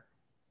anywhere.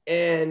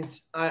 And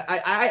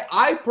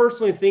I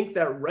personally think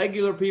that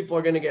regular people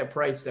are going to get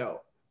priced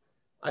out.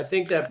 I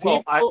think that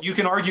people. Well, you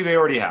can argue they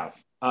already have.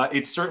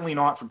 It's certainly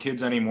not for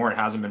kids anymore. It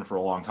hasn't been for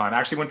a long time.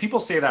 Actually, when people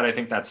say that, I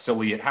think that's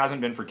silly. It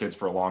hasn't been for kids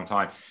for a long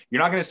time.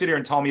 You're not going to sit here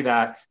and tell me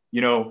that,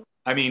 you know,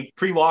 I mean,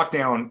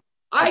 pre-lockdown,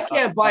 I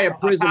can't buy a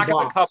Prism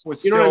box. The cup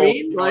was you know still, what I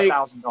mean? Like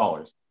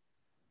 $1,000.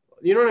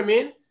 You know what I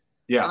mean?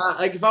 Yeah.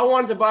 Like if I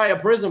wanted to buy a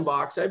Prism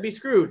box, I'd be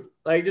screwed.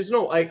 Like there's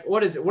no, like,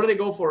 what is it? What do they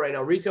go for right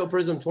now? Retail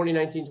Prism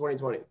 2019,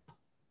 2020.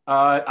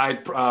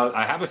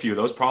 I have a few of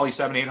those, probably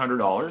 $700,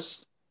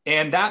 $800.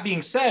 And that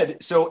being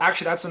said, so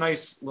actually that's a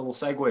nice little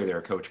segue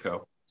there, Coach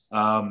Co.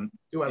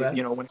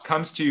 You know, when it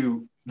comes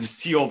to the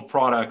sealed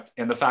product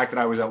and the fact that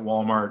I was at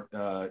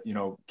Walmart, you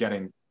know,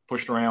 getting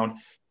pushed around,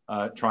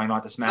 trying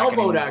not to smack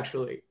elbowed,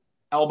 actually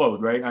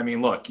elbowed, right? I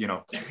mean, look, you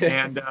know,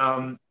 and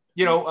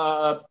you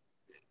know,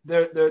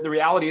 the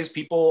reality is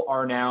people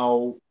are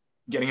now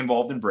getting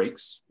involved in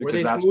breaks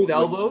because that's smooth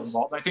elbows.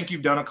 I think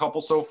you've done a couple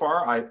so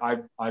far.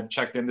 I've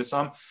checked into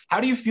some.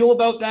 How do you feel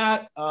about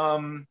that?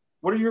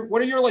 What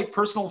are your like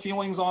personal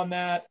feelings on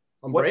that?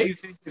 What do you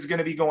think is going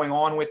to be going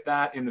on with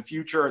that in the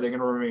future? Are they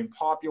going to remain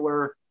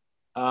popular?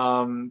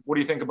 What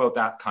do you think about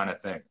that kind of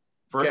thing?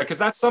 Because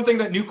that's something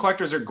that new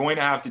collectors are going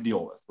to have to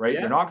deal with, right?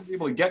 They're not going to be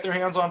able to get their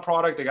hands on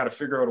product. They got to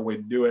figure out a way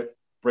to do it.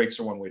 Breaks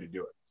are one way to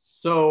do it.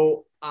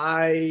 So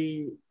let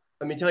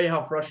me tell you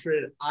how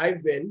frustrated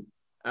I've been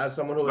as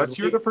someone who let's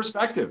hear the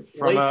perspective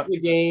from the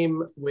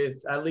game with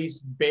at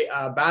least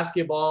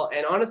basketball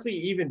and honestly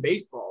even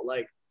baseball.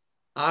 Like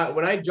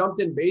when I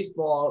jumped in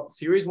baseball,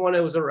 Series 1, it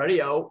was already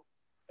out.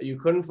 You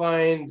couldn't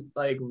find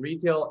like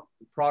retail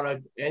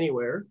product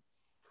anywhere,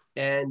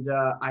 and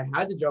I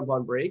had to jump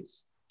on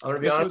breaks. I'm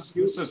gonna be honest.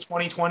 This is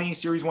 2020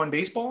 Series 1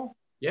 baseball.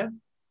 Yeah.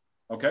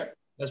 Okay.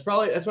 That's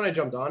when I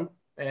jumped on,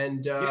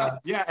 and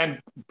and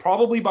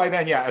probably by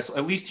then,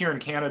 at least here in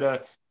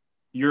Canada,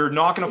 you're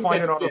not going to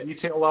find it on a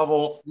retail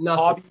level.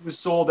 Nothing. Hobby was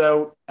sold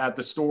out at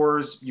the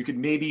stores. You can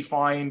maybe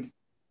find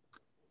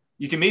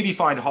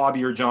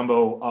Hobby or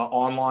Jumbo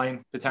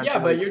online potentially.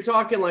 Yeah, but you're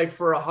talking like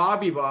for a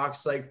hobby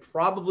box, like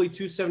probably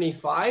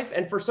 $275,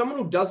 and for someone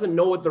who doesn't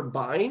know what they're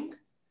buying,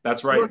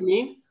 that's right. You know what I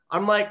mean?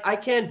 I'm like, I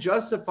can't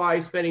justify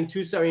spending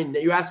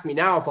 $270. You ask me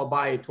now if I'll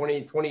buy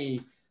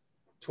 2020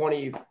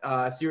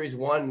 Series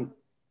 1,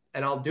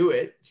 and I'll do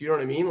it. Do you know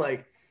what I mean?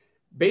 Like,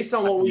 based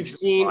on what we've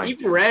seen,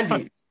 even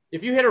Randy.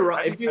 If you hit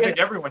I think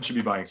everyone should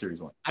be buying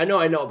Series 1. I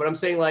know, but I'm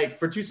saying like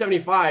for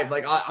 $275,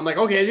 like I'm like,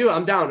 okay, dude,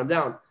 I'm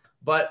down.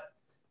 But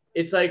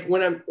it's like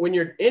when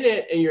you're in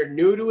it and you're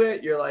new to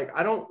it, you're like,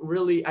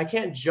 I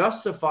can't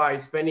justify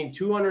spending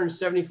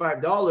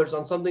 $275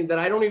 on something that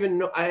I don't even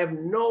know. I have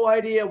no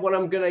idea what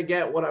I'm gonna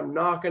get, what I'm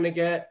not gonna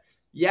get.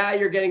 Yeah,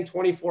 you're getting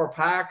 24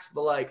 packs,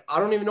 but like I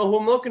don't even know who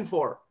I'm looking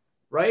for,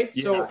 right?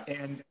 Yeah,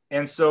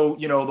 and so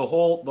you know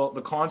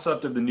the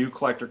concept of the new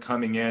collector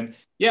coming in.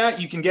 Yeah,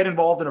 you can get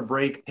involved in a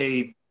break,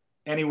 pay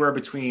anywhere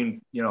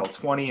between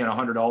 $20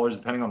 and $100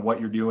 depending on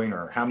what you're doing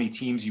or how many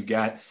teams you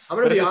get. I'm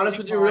gonna be honest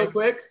with you real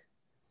quick.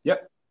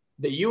 Yep.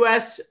 The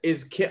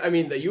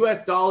the US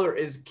dollar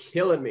is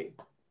killing me.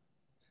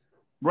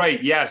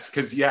 Right. Yes.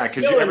 Because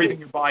everything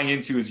you're buying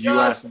into is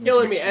US. And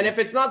killing me. And if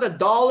it's not the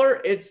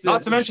dollar, it's the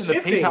not to mention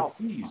shipping. The PayPal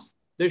fees.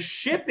 The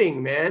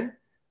shipping, man.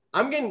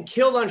 I'm getting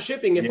killed on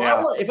shipping. If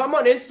I'm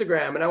on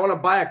Instagram and I want to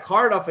buy a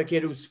card off a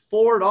kid who's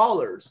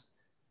 $4,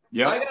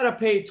 I gotta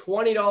pay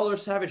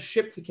 $20 to have it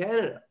shipped to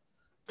Canada.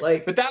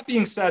 But that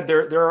being said,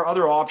 there are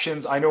other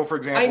options. I know, for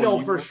example,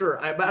 for sure.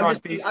 I'm trying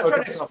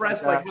to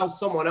express like how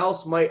someone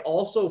else might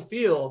also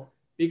feel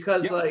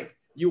because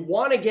you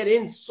want to get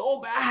in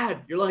so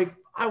bad. You're like,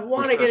 I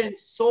want to get in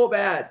so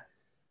bad,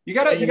 You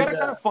gotta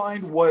kind of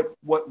find what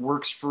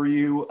works for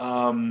you.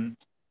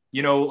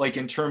 Like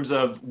in terms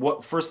of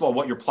first of all,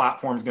 what your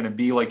platform is going to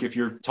be. Like if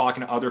you're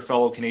talking to other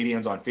fellow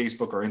Canadians on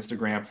Facebook or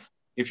Instagram,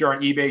 if you're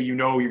on eBay, you're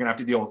going to have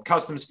to deal with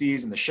customs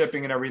fees and the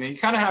shipping and everything. You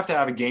kind of have to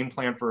have a game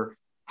plan for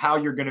how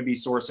you're going to be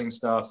sourcing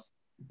stuff.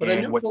 But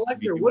a new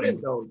collector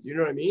wouldn't though. Do you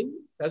know what I mean?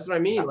 That's what I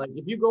mean. Yeah. Like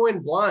if you go in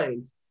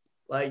blind,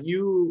 like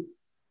you're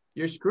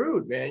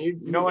screwed,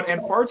 man.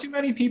 And far too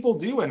many people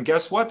do. And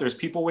guess what? There's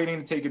people waiting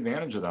to take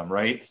advantage of them,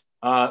 right?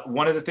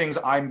 One of the things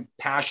I'm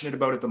passionate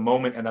about at the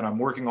moment and that I'm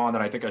working on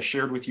that I think I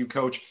shared with you,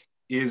 Coach,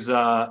 is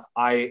I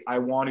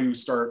want to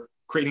start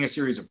creating a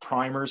series of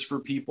primers for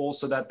people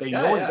so that they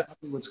know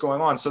exactly what's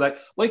going on. So that,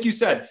 like you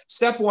said,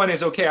 step one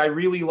is, okay, I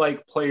really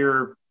like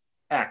player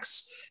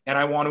X and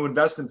I want to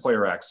invest in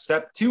player X.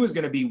 Step two is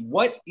going to be,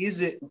 what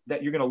is it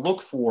that you're going to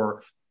look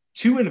for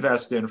to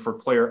invest in for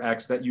player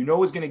X that you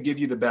know is going to give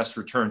you the best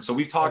return? So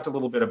we've talked a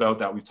little bit about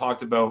that. We've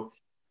talked about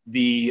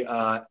the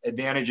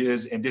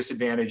advantages and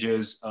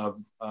disadvantages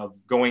of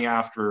going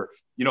after,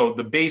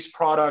 the base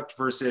product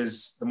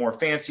versus the more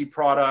fancy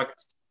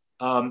product,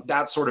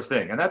 that sort of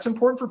thing. And that's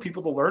important for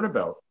people to learn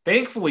about.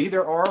 Thankfully,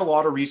 there are a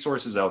lot of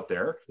resources out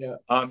there. Yeah.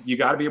 You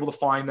got to be able to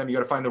find them. You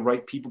got to find the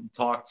right people to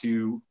talk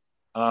to.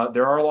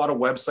 There are a lot of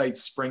websites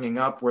springing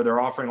up where they're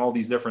offering all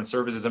these different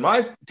services. In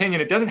my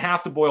opinion, it doesn't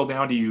have to boil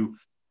down to you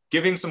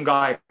giving some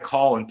guy a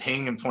call and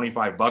paying him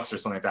 $25 or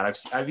something like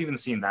that. I've even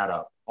seen that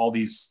up, all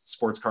these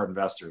sports card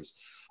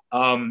investors.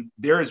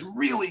 There is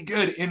really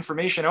good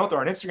information out there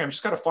on Instagram. You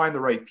just got to find the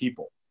right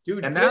people.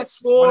 Dude, and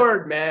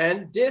Discord,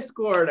 man.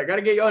 Discord. I got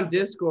to get you on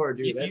Discord,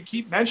 dude. You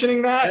keep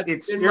mentioning that.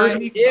 It scares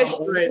me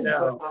right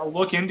now. I'll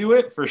look into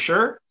it for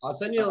sure. I'll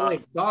send you a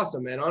link. It's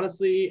awesome, man.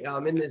 Honestly,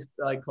 I'm in this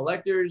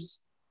collectors.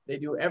 They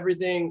do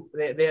everything.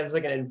 They have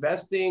like an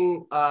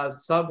investing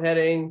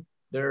subheading.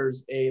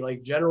 There's a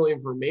general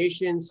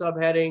information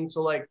subheading.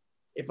 So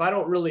if I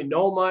don't really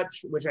know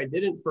much, which I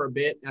didn't for a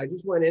bit, I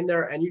just went in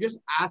there and you just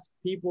ask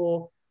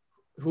people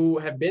who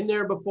have been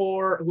there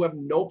before, who have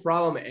no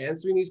problem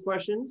answering these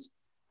questions.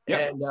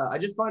 Yep. And I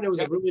just found it was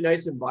a really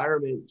nice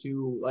environment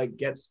to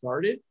get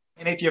started.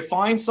 And if you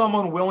find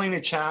someone willing to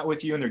chat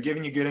with you and they're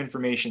giving you good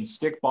information,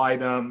 stick by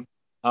them.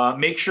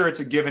 Make sure it's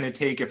a give and a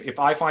take. If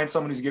I find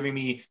someone who's giving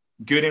me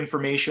good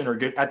information or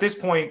good, at this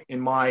point in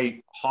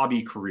my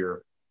hobby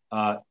career,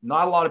 not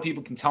a lot of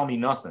people can tell me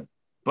nothing.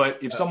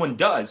 But if someone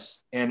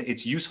does and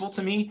it's useful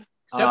to me,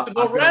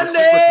 acceptable,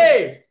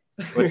 Randy.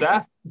 What's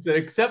that? It's an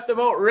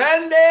acceptable,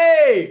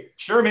 Randy.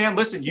 Sure, man.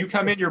 Listen, you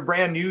come in, you're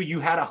brand new. You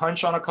had a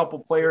hunch on a couple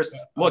players.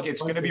 Look,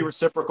 it's going to be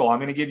reciprocal. I'm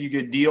going to give you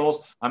good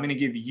deals. I'm going to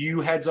give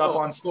you heads up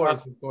on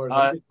stuff.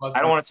 I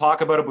don't want to talk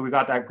about it, but we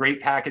got that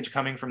great package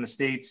coming from the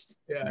States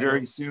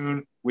very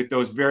soon with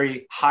those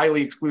very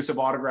highly exclusive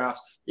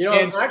autographs.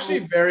 I'm actually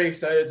very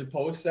excited to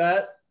post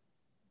that.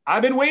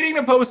 I've been waiting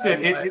to post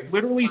it. It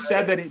literally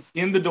said that it's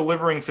in the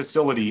delivering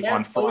facility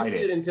on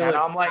Friday. And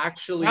I'm like,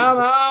 actually, come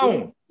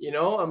on.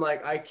 I'm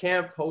like, I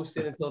can't post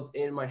it until it's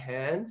in my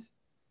hand.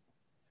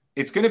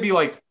 It's going to be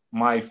like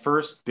my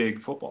first big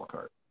football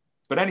card.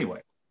 But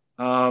anyway,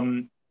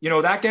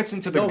 that gets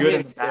into the good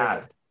and the bad.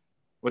 There.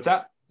 What's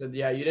that? So, you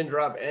didn't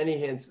drop any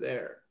hints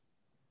there.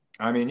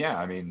 Well,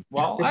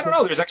 I don't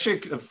know. There's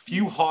actually a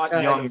few hot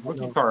young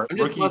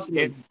rookies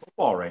in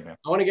football right now.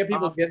 I want to get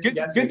people guessing.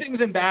 Good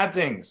things and bad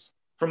things.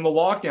 From the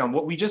lockdown,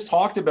 what we just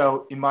talked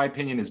about, in my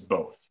opinion, is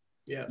both.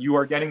 Yeah. You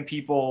are getting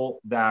people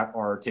that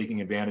are taking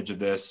advantage of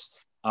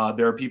this.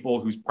 There are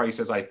people whose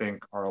prices, I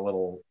think, are a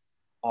little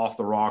off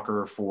the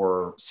rocker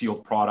for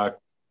sealed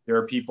product. There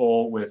are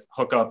people with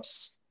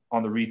hookups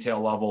on the retail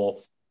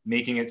level,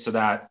 making it so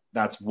that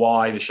that's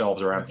why the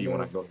shelves are empty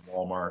when I go to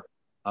Walmart.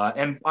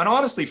 And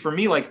honestly, for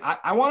me,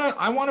 I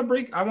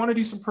want to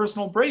do some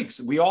personal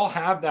breaks. We all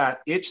have that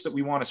itch that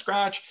we want to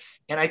scratch.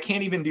 And I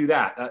can't even do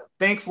that.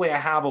 Thankfully, I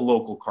have a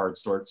local card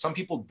store. Some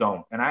people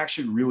don't, and I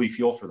actually really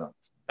feel for them.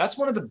 That's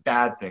one of the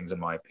bad things, in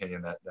my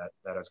opinion, that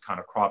has kind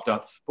of cropped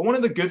up. But one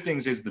of the good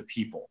things is the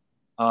people.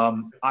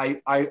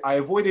 I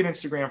avoided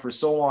Instagram for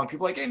so long.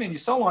 People are like, hey man, you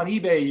sell on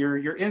eBay.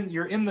 You're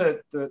in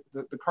the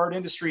card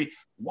industry.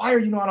 Why are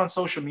you not on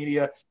social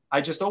media?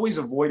 I just always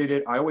avoided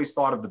it. I always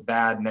thought of the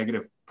bad,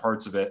 negative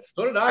parts of it.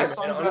 So did I,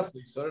 man,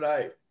 honestly. So did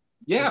I.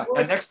 Yeah,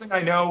 and next thing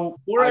I know,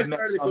 before I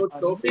started to go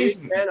so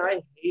big, man,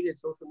 I hated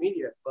social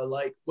media. But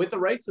with the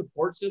right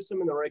support system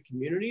and the right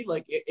community,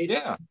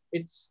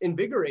 it's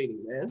invigorating,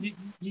 man.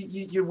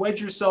 You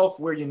wedge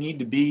yourself where you need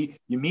to be.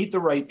 You meet the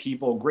right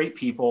people, great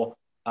people.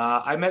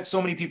 I met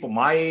so many people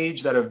my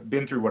age that have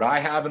been through what I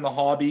have in the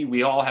hobby.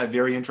 We all have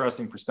very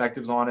interesting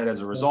perspectives on it. As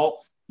a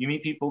result, you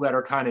meet people that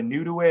are kind of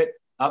new to it.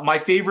 My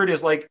favorite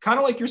is kind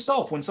of like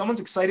yourself. When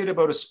someone's excited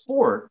about a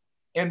sport,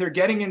 and they're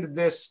getting into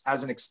this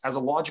as a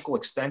logical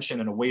extension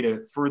and a way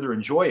to further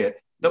enjoy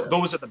it.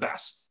 Those are the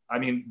best.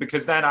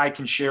 Because then I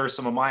can share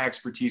some of my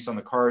expertise on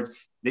the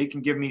cards. They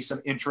can give me some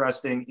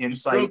interesting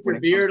insight. Stroke your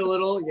beard a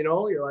little,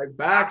 you're like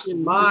back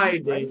in my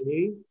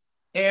day.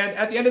 And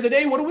at the end of the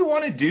day, what do we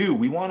want to do?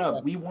 We want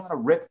to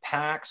rip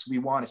packs. We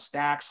want to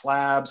stack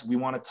slabs. We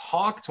want to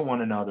talk to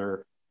one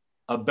another.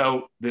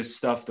 about this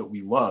stuff that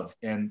we love.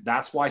 And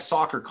that's why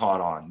soccer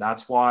caught on.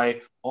 That's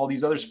why all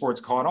these other sports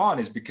caught on,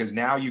 is because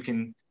now you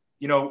can,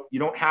 you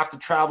don't have to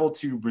travel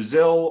to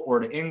Brazil or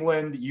to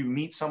England. You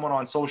meet someone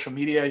on social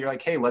media. You're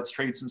like, hey, let's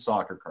trade some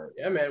soccer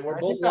cards. Yeah, man. We're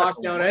both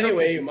locked down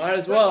anyway. You might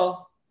as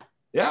well.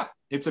 Yeah,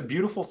 it's a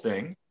beautiful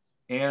thing.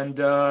 And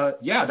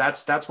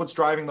that's what's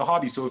driving the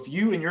hobby. So if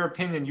you, in your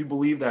opinion, you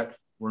believe that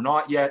we're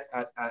not yet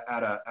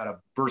at a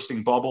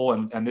bursting bubble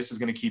and this is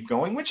going to keep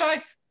going, which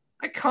I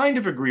kind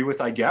of agree with,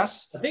 I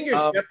guess. I think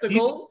you're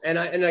skeptical, and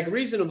like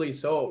reasonably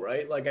so,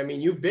 right? Like, I mean,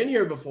 you've been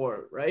here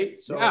before,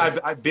 right? So yeah,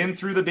 I've been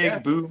through the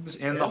big booms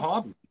in the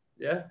hobby.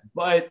 Yeah.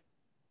 But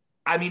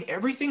I mean,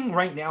 everything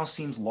right now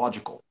seems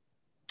logical,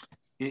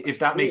 if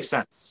that makes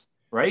sense,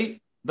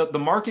 right? The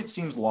market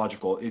seems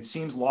logical. It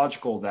seems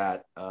logical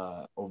that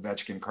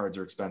Ovechkin cards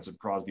are expensive,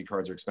 Crosby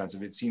cards are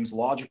expensive. It seems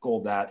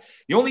logical that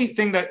the only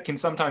thing that can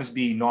sometimes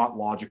be not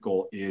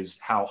logical is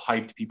how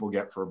hyped people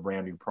get for a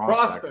brand new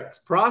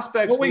prospect.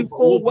 Prospects knowing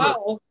full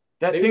well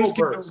that things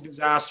can go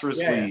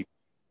disastrously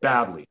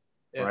badly,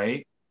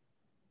 right?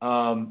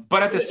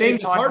 But at the same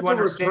time, it's hard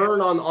to return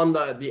on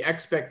the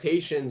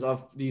expectations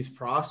of these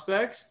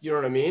prospects. Do you know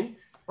what I mean?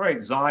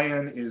 Right.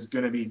 Zion is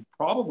going to be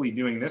probably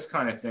doing this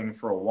kind of thing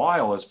for a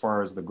while as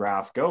far as the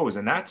graph goes.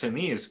 And that to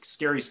me is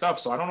scary stuff.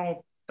 So I don't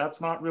know. That's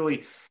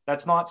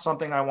not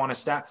something I want to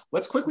stack.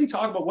 Let's quickly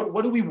talk about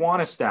what do we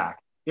want to stack?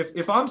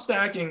 If I'm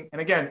stacking, and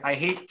again, I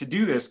hate to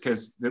do this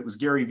because it was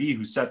Gary Vee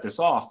who set this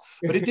off,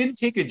 but it didn't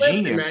take a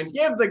genius.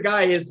 Man, give the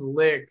guy his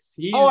licks.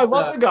 I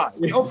love the guy.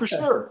 Oh, for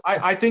sure.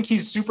 I think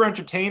he's super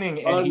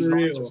entertaining, and he's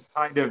not just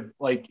kind of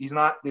like, he's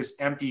not this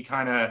empty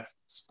kind of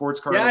sports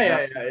card. Kind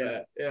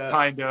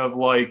of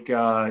like,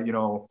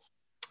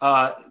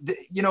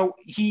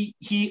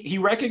 he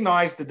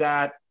recognized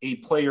that a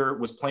player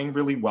was playing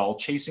really well,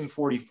 chasing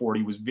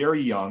 40-40, was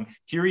very young.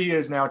 Here he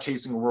is now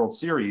chasing a World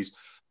Series.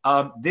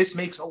 This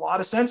makes a lot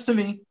of sense to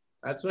me.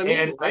 That's what I mean.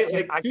 And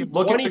I can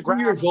look at the graph.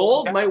 22 years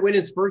old, might win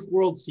his first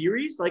World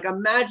Series. Like,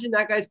 imagine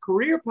that guy's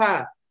career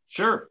path.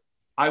 Sure.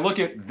 I look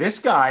at this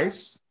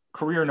guy's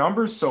career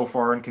numbers so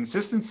far and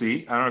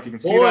consistency. I don't know if you can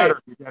see that or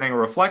if you're getting a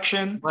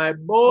reflection. My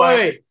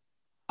boy.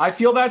 I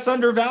feel that's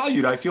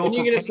undervalued. I feel. When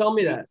are you going to tell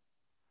me that?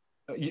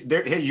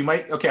 Hey, you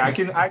might. Okay, I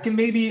can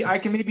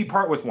maybe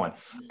part with one.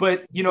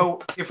 But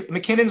if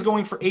McKinnon's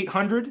going for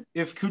 800,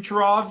 if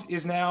Kucherov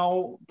is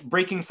now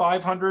breaking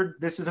 500,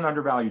 this is an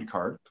undervalued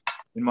card,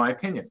 in my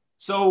opinion.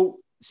 So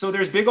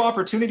there's big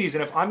opportunities,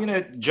 and if I'm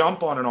going to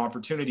jump on an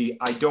opportunity,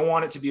 I don't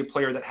want it to be a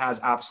player that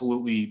has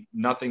absolutely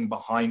nothing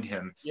behind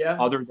him,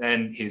 other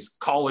than his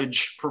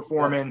college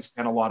performance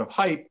and a lot of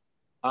hype.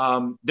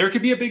 There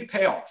could be a big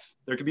payoff.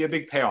 There could be a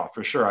big payoff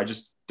for sure. I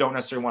just don't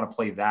necessarily want to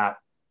play that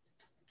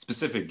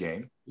specific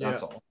game.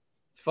 That's all.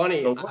 It's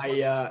funny. So,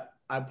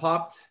 I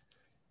popped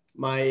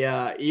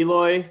my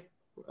Eloy.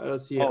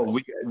 Let's see.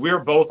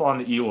 We're both on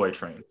the Eloy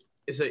train.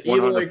 It's an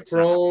Eloy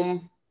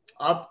Chrome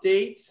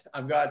update.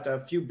 I've got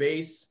a few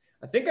base.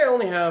 I think I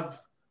only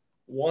have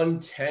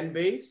 110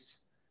 base.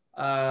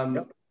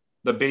 The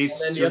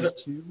base series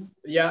 2.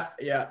 Yeah.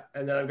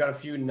 And then I've got a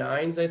few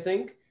 9s, I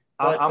think.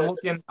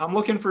 I'm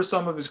looking for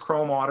some of his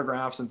Chrome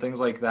autographs and things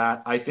like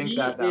that. I think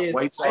that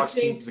White Sox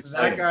team is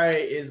exciting. That guy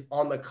is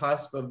on the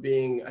cusp of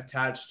being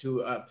attached to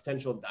a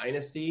potential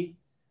dynasty.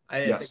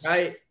 The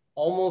guy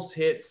almost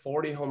hit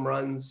 40 home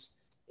runs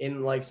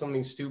in like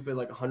something stupid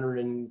like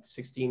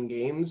 116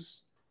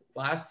 games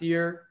last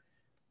year.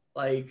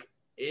 Like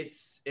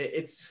it's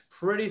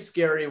pretty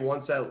scary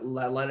once that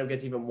lineup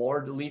gets even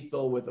more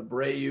lethal with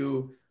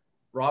Abreu,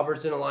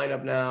 Roberts in a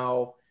lineup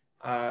now.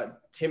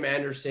 Tim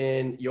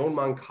Anderson, Yoan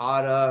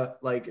Moncada,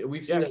 like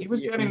we've seen. He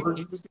was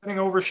getting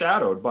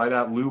overshadowed by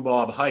that Lou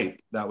Bob hype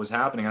that was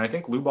happening, and I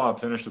think Lou Bob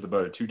finished with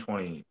about a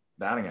 220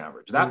 batting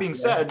average. That being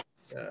said,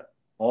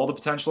 all the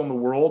potential in the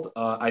world.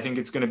 I think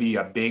it's going to be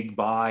a big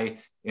buy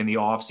in the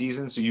off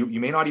season, so you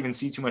may not even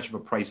see too much of a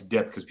price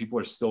dip because people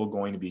are still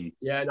going to be.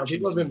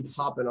 People have been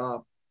popping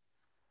off.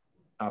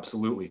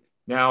 Absolutely.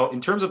 Now,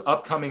 in terms of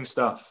upcoming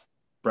stuff,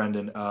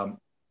 Brendan,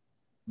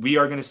 we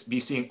are going to be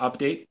seeing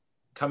Update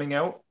coming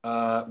out,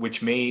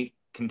 which may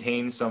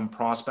contain some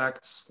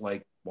prospects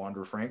like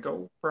Wander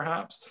Franco,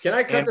 perhaps. Can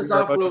I cut this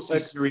off real quick?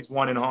 Series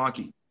 1 in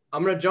hockey.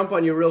 I'm going to jump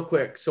on you real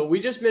quick. So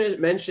we just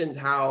mentioned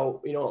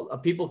how,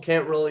 people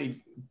can't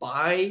really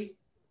buy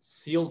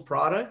sealed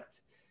product.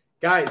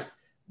 Guys,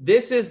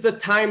 this is the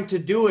time to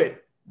do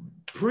it.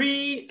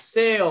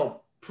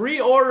 Pre-sale,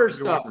 pre-order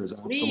stuff.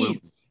 Please,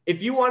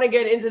 if you want to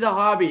get into the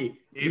hobby,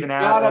 you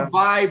got to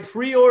buy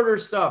pre-order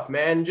stuff,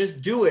 man.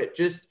 Just do it.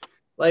 Just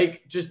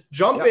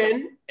jump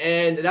in,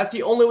 and that's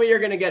the only way you're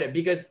going to get it.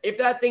 Because if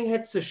that thing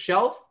hits the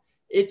shelf,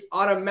 it's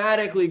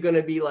automatically going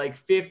to be like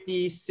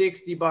 $50,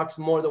 $60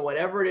 more than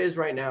whatever it is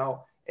right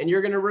now. And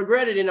you're going to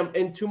regret it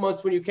in 2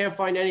 months when you can't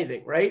find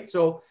anything, right?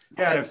 So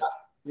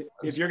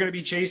if you're going to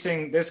be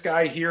chasing this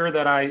guy here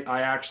that I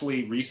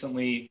actually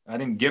recently, I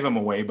didn't give him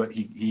away, but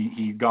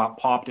he got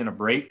popped in a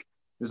break.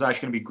 This is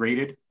actually going to be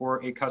graded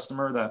for a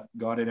customer that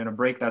got it in a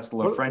break. That's the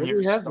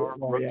Lafreniere Star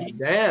rookie.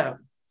 Damn.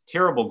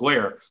 terrible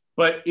glare.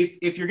 But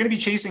if you're going to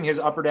be chasing his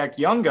Upper Deck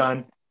Young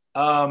Gun,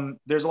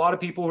 there's a lot of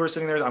people who are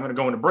sitting there. I'm going to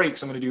go into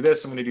breaks. I'm going to do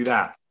this. I'm going to do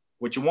that.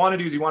 What you want to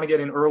do is you want to get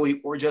in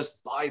early, or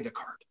just buy the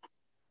card.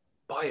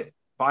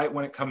 Buy it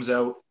when it comes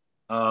out.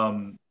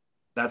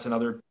 That's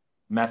another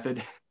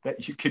method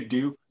that you could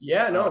do.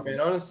 Yeah, no, man,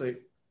 honestly.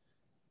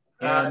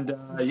 And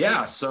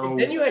so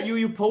then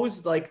you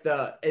posed like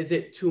is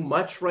it too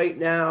much right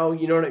now?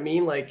 You know what I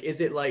mean? Like,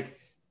 is it like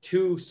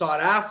too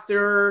sought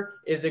after?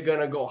 Is it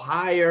gonna go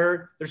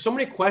higher? There's so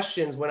many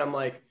questions when I'm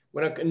like,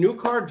 when a new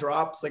card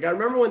drops. Like, I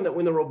remember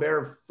when the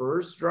Robert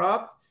first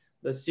dropped,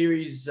 the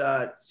series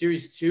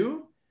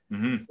 2.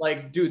 Mm-hmm.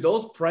 Like, dude,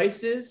 those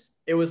prices,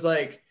 it was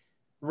like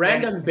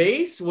random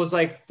base was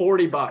like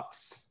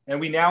 $40. And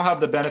we now have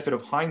the benefit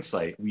of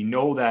hindsight. We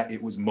know that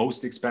it was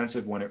most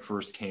expensive when it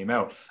first came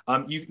out.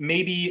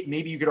 Maybe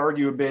you could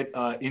argue a bit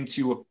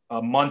into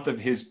a month of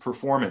his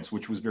performance,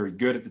 which was very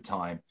good at the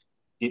time.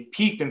 It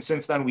peaked, and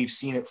since then we've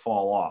seen it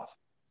fall off.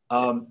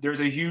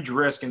 There's a huge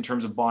risk in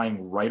terms of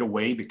buying right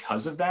away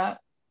because of that.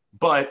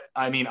 But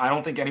I mean, I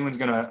don't think anyone's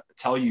going to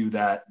tell you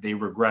that they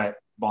regret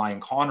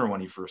buying Connor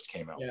when he first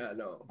came out. Yeah,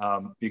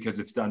 no. Because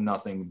it's done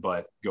nothing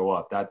but go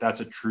up. That's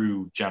a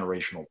true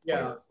generational player.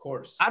 Yeah, of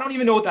course. I don't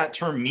even know what that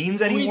term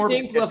means anymore.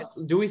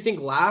 Do we think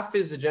Laugh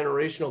is a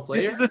generational player?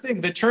 This is the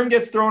thing. The term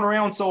gets thrown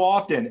around so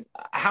often.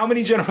 How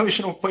many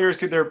generational players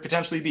could there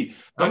potentially be?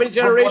 How many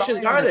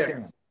generations are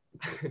there?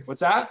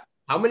 What's that?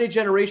 How many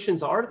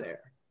generations are there?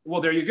 Well,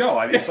 there you go.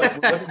 I mean, it's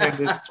like we're living in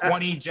this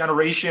 20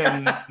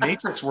 generation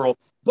matrix world.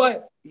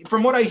 But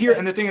from what I hear,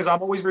 and the thing is,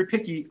 I'm always very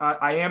picky.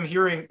 I am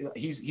hearing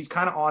he's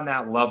kind of on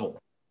that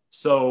level.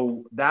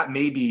 So that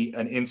may be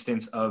an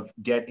instance of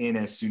get in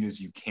as soon as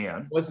you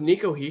can. Was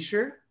Nico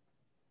Hischier?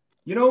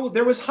 You know,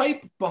 there was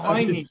hype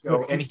behind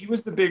Nico, and he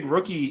was the big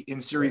rookie in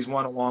Series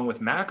 1 along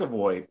with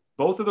McAvoy.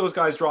 Both of those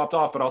guys dropped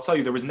off, but I'll tell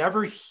you, there was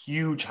never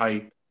huge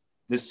hype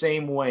the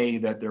same way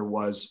that there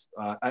was.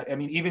 I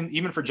mean,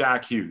 even for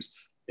Jack Hughes.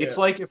 It's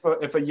like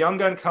if a young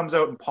gun comes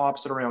out and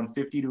pops at around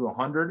 50 to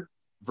 100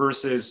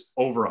 versus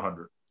over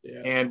 100.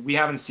 Yeah. And we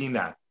haven't seen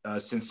that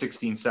since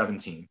 16,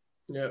 17.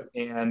 Yeah.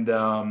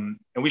 And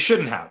we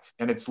shouldn't have.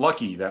 And it's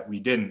lucky that we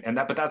didn't.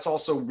 But that's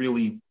also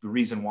really the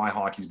reason why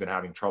hockey's been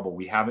having trouble.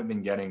 We haven't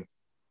been getting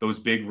those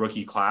big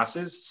rookie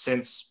classes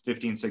since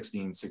 15,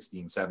 16,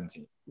 16,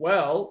 17.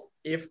 Well,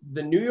 if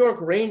the New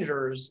York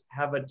Rangers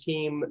have a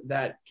team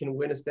that can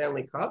win a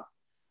Stanley Cup,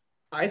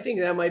 I think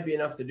that might be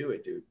enough to do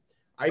it, dude.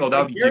 I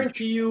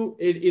guarantee you,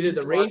 either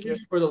the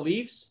Rangers or the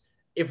Leafs,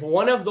 if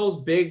one of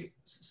those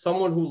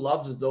someone who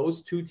loves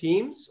those two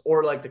teams,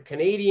 or like the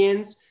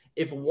Canadians,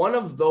 if one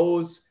of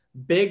those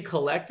big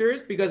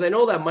collectors, because I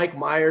know that Mike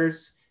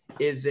Myers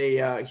is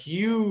a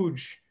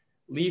huge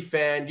Leaf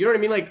fan. Do you know what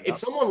I mean? Like, if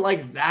someone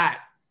like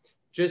that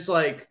just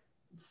like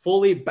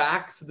fully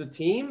backs the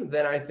team,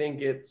 then I think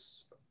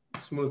it's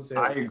smooth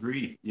sailing. I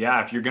agree.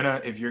 Yeah, if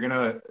you're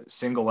gonna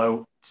single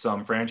out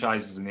some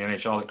franchises in the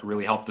NHL that could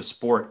really help the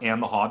sport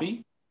and the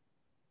hobby,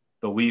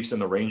 the Leafs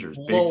and the Rangers,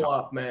 big time.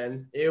 Up,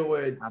 man. It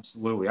would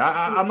absolutely.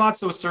 I'm not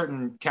so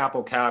certain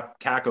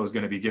Kakko is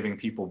going to be giving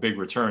people big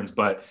returns,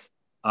 but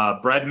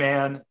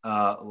Breadman,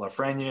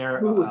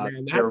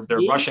 Lafreniere,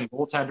 they're Russian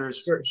goaltenders.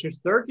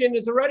 Shesterkin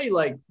is already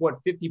like what,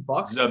 $50?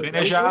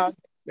 Zibanejad,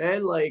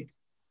 man, like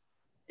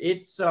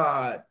it's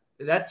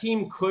that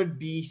team could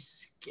be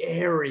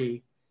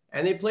scary,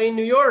 and they play in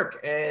New York,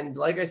 and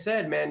like I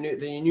said, man,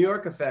 the New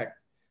York effect.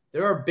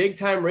 There are big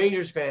time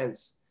Rangers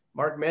fans.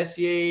 Mark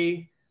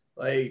Messier.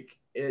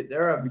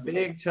 They're a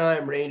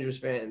big-time Rangers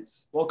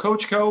fans. Well,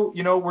 Coach Co,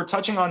 we're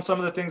touching on some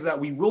of the things that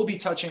we will be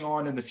touching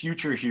on in the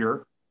future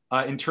here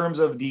in terms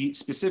of the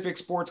specific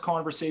sports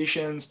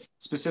conversations,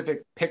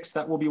 specific picks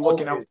that we'll be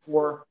looking out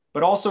for.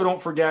 But also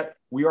don't forget,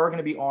 we are going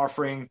to be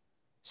offering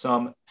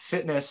some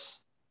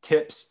fitness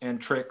tips and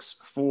tricks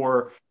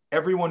for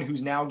everyone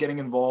who's now getting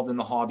involved in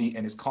the hobby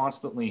and is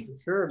constantly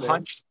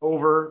hunched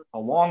over a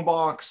long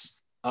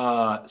box,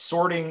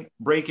 sorting,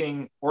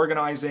 breaking,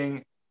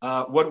 organizing.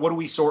 What do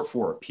we sort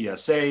for?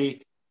 PSA,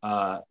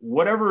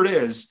 whatever it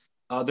is.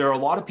 There are a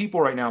lot of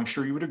people right now, I'm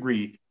sure you would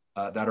agree,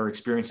 that are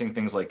experiencing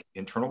things like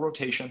internal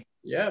rotation.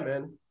 Yeah,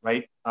 man.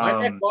 Right?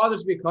 My neck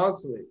bothers me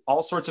constantly.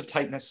 All sorts of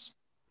tightness,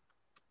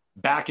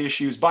 back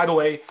issues. By the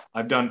way,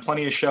 I've done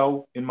plenty of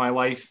show in my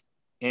life,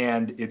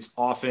 and it's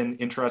often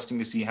interesting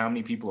to see how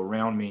many people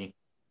around me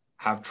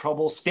have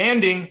trouble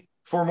standing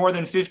for more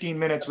than 15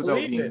 minutes without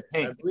being in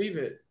pain. I believe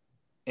it.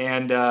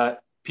 And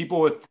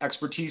people with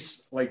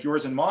expertise like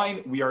yours and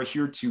mine, we are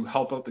here to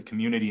help out the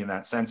community in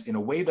that sense in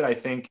a way that I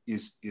think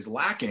is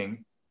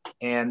lacking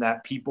and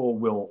that people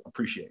will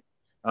appreciate.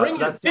 Bring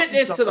the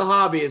fitness to the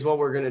hobby is what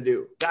we're going to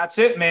do. That's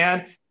it,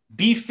 man.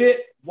 Be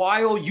fit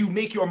while you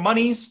make your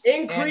monies.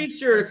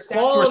 Increase your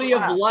quality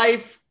of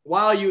life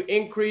while you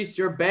increase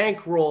your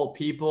bankroll,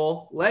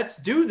 people. Let's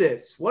do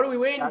this. What are we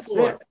waiting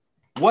for? It.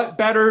 What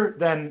better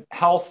than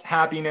health,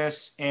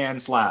 happiness,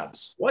 and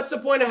slabs? What's the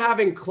point of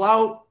having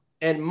clout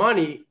and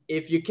money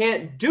if you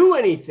can't do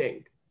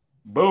anything?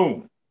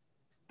 Boom.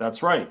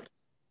 That's right.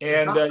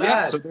 And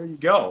so there you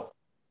go.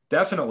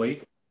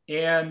 Definitely.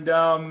 And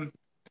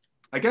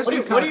I guess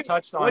we've kind of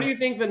touched on. What do you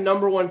think the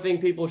number one thing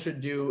people should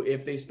do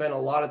if they spend a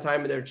lot of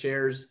time in their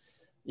chairs?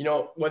 You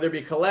know, whether it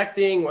be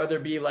collecting, whether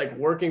it be like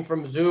working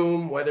from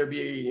Zoom, whether it be,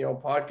 you know,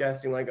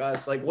 podcasting like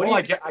us, like what? Well,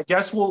 I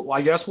guess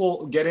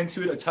we'll get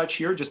into it a touch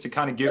here just to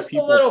kind of give just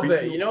people a little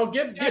bit, you know,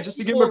 just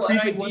to give them a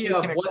preview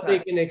of what they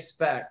can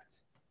expect.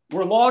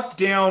 We're locked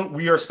down.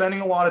 We are spending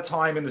a lot of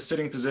time in the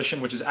sitting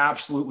position, which is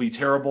absolutely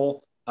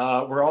terrible.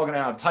 We're all going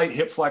to have tight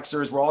hip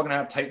flexors. We're all going to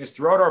have tightness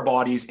throughout our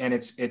bodies, and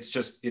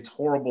it's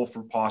horrible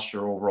for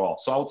posture overall.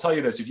 So I will tell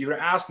you this: if you were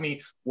to ask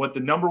me what the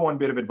number one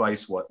bit of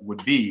advice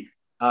would be,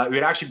 it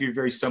would actually be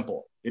very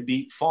simple. It'd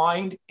be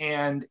find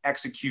and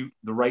execute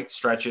the right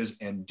stretches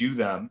and do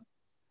them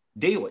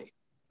daily.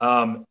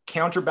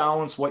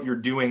 Counterbalance what you're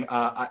doing.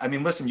 I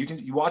mean, listen,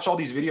 you watch all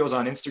these videos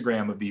on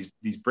Instagram of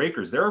these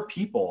breakers. There are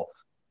people,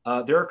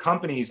 there are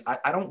companies.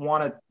 I don't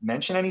want to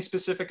mention any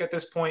specific at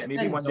this point.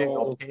 Maybe one day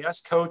they'll pay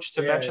us, coach,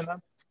 to mention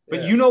them.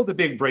 But you know the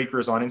big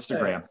breakers on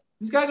Instagram. Yeah.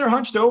 These guys are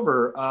hunched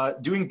over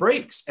doing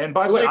breaks. And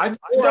by the way, I've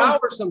done 4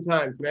 hours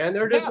sometimes, man.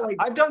 They're just like,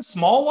 I've done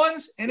small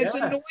ones, and it's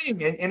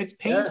annoying and it's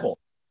painful.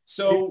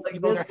 So like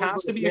there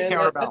has to be a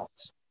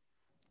counterbalance.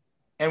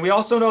 And we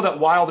also know that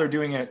while they're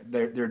doing it,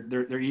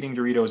 they're eating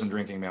Doritos and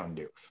drinking Mountain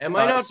Dew. Am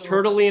I not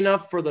turtly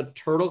enough for the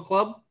Turtle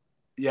Club?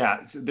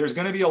 Yeah, so there's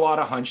going to be a lot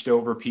of hunched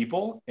over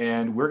people,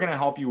 and we're going to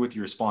help you with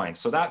your spine.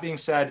 So that being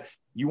said,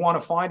 you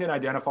want to find and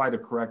identify the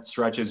correct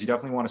stretches. You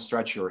definitely want to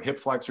stretch your hip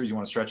flexors. You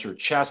want to stretch your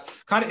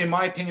chest. Kind of, in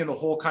my opinion, the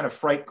whole kind of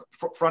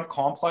front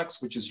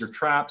complex, which is your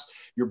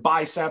traps, your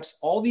biceps,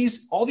 all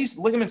these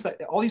ligaments,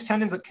 all these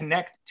tendons that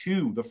connect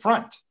to the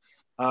front,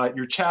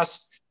 your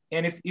chest.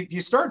 And if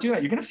you start doing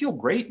that, you're going to feel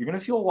great. You're going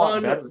to feel a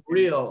lot better.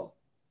 Real.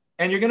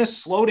 And you're going to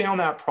slow down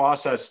that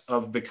process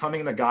of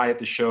becoming the guy at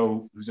the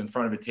show who's in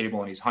front of a table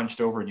and he's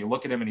hunched over, and you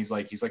look at him and he's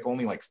like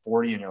only like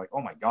 40, and you're like,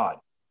 oh my God.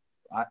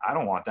 I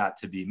don't want that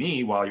to be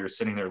me, while you're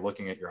sitting there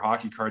looking at your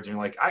hockey cards and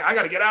you're like, I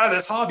got to get out of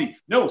this hobby.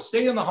 No,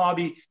 stay in the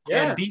hobby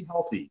and be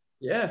healthy.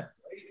 Yeah.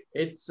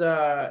 It's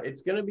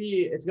going to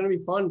be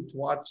fun to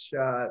watch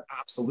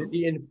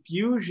absolutely the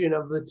infusion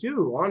of the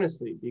two,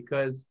 honestly,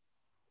 because,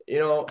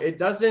 you know, it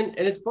doesn't,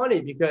 and it's funny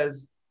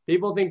because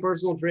people think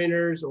personal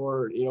trainers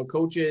or, you know,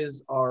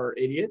 coaches are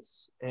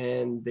idiots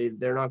and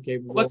they're not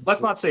capable.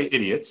 Let's not say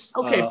idiots.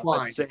 Okay, fine.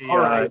 Let's say, all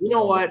right. You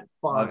know what?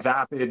 Fine.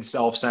 Vapid,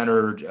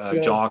 self-centered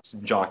jocks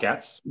and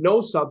jockettes. No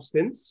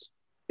substance,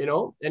 you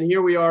know. And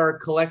here we are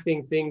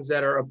collecting things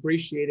that are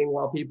appreciating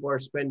while people are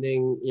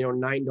spending, you know,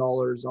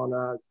 $9 on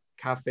a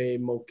cafe,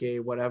 mocha,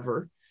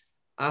 whatever.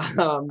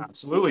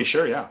 Absolutely,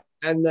 sure, yeah.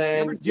 And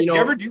then you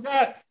ever do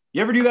that?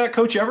 You ever do that,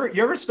 Coach? You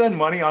ever spend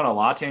money on a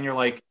latte and you're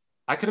like,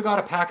 I could have got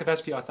a pack of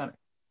SP Authentic.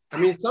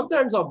 I mean,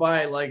 sometimes I'll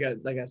buy like a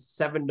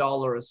 $7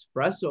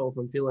 espresso if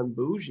I'm feeling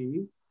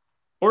bougie.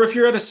 Or if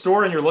you're at a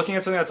store and you're looking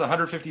at something that's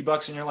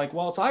 $150 and you're like,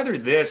 well, it's either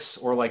this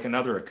or like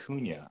another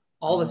Acuna.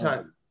 All the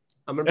time.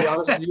 I'm going to be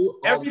honest with you.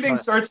 Everything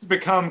starts to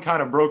become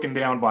kind of broken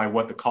down by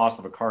what the cost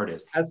of a card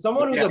is. As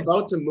someone who's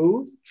about to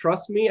move,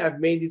 trust me, I've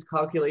made these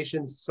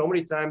calculations so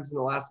many times in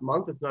the last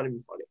month. It's not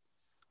even funny.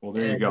 Well,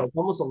 there you go. It's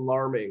almost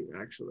alarming,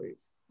 actually.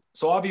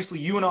 So obviously,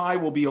 you and I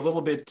will be a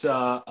little bit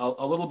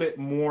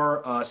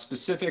more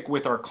specific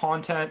with our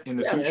content in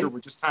the future. Man. We're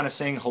just kind of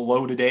saying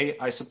hello today,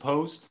 I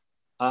suppose.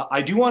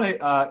 I do want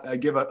to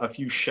give a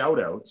few shout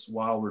outs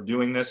while we're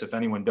doing this. If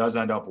anyone does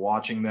end up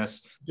watching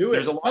this,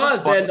 there's a lot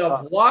of fun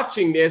stuff.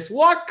 Watching this.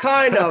 What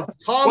kind of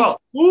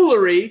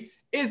tomfoolery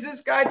is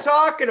this guy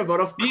talking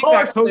about? Of being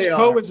course, that Coach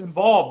Co is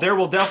involved, there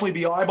will definitely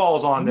be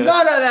eyeballs on this.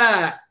 None of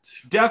that.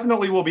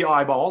 Definitely will be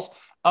eyeballs.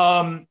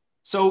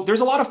 So there's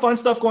a lot of fun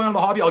stuff going on in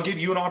the hobby. I'll give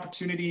you an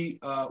opportunity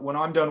when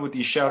I'm done with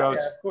these shout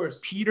outs. Yeah, of course.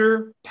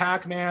 Peter,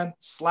 Pac-Man,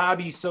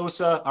 Slabby,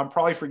 Sosa. I'm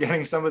probably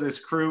forgetting some of this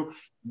crew.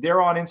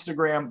 They're on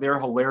Instagram. They're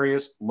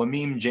hilarious.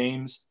 Lamim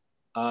James.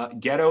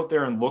 Get out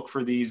there and look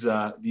for these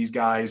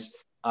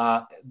guys.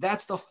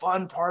 That's the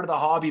fun part of the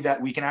hobby,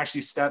 that we can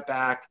actually step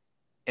back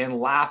and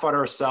laugh at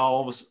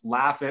ourselves,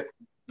 laugh at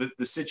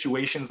the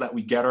situations that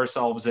we get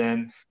ourselves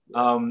in.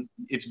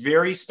 It's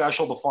very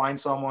special to find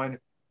someone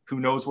who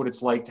knows what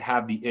it's like to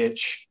have the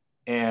itch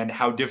and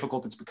how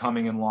difficult it's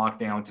becoming in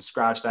lockdown to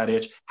scratch that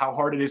itch, how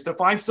hard it is to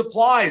find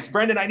supplies.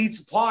 Brendan, I need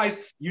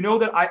supplies. You know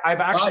that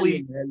I've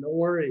actually, man, don't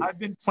worry. I've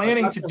been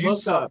planning to do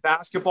some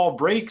basketball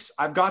breaks.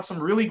 I've got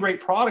some really great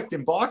product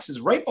in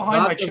boxes right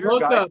behind my chair,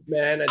 guys.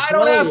 Man, I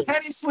don't have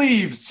penny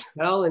sleeves.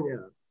 I'm telling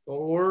you,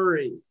 don't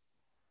worry.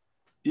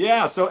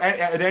 Yeah. So,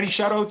 any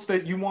shout outs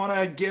that you want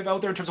to give out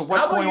there in terms of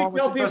what's going on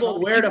with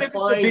people where to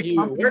find you?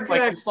 Where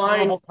can I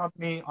find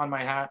company on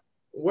my hat?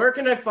 Where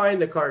can I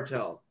find the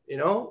cartel? You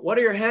know, what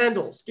are your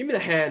handles? Give me the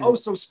handles. Oh,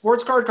 so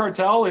Sports Card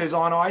Cartel is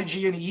on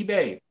IG and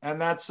eBay, and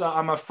that's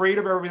I'm afraid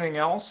of everything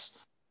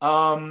else.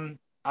 I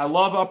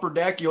love Upper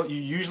Deck. You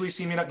usually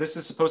see me. This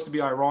is supposed to be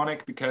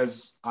ironic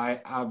because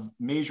I have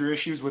major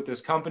issues with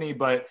this company,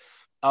 but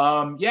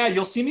yeah,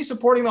 you'll see me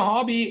supporting the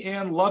hobby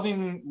and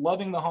loving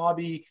the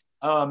hobby,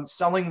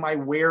 selling my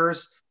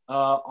wares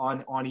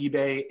on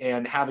eBay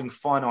and having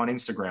fun on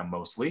Instagram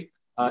mostly.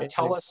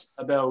 Tell us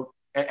about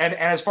And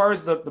as far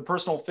as the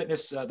personal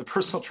fitness, the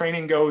personal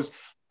training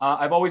goes,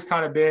 I've always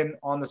kind of been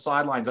on the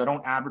sidelines. I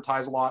don't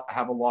advertise a lot. I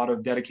have a lot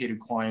of dedicated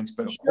clients,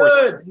 but of course,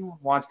 if anyone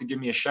wants to give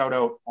me a shout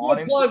out on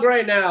Instagram. Plug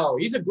right now.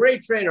 He's a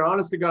great trainer,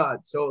 honest to God.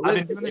 So I've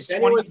been doing this if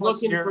 20 anyone's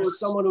plus looking years. for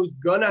someone who's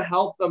gonna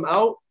help them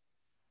out,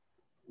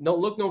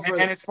 look no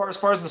further. And as far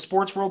as the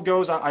sports world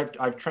goes,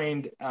 I've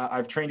trained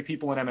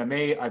people in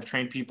MMA. I've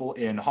trained people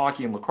in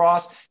hockey and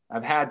lacrosse.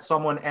 I've had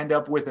someone end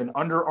up with an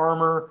Under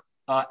Armour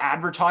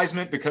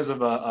advertisement because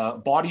of a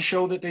body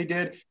show that they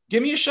did.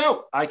 Give me a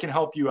shout. I can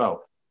help you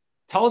out.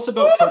 Tell us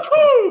about Coach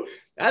Co.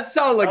 That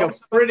sounds like a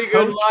pretty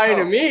good line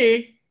to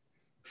me.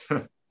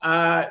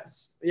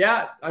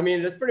 Yeah, I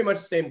mean, it's pretty much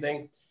the same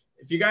thing.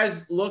 If you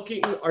guys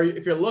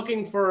if you're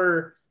looking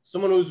for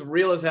someone who's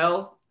real as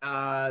hell,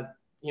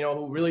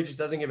 who really just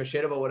doesn't give a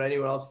shit about what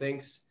anyone else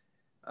thinks,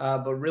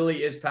 but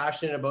really is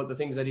passionate about the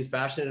things that he's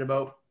passionate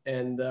about,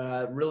 and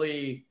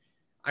really,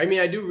 I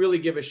mean, I do really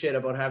give a shit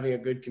about having a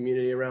good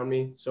community around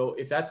me. So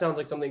if that sounds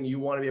like something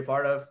you want to be a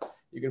part of,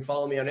 you can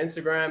follow me on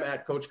Instagram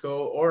at Coach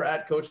Co or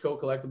at Coach Co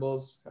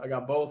Collectibles. I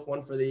got both,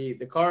 one for the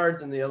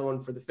cards and the other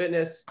one for the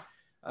fitness.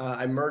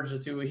 I merge the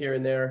two here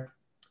and there.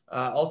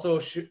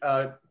 Also,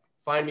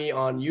 find me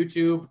on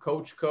YouTube,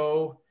 Coach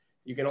Co.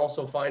 You can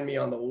also find me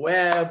on the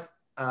web,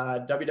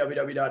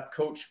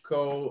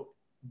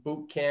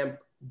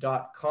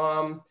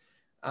 www.coachcobootcamp.com.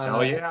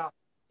 Hell yeah.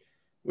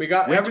 We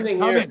got Winter's everything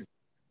coming. here.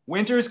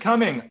 Winter's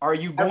coming. Are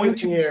you going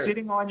to be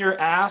sitting on your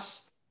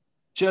ass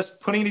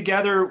just putting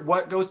together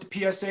what goes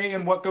to PSA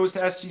and what goes to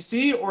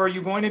SGC, or are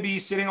you going to be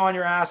sitting on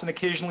your ass and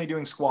occasionally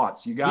doing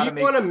squats? You got to make.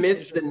 Do you want to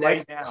miss the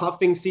next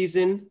cuffing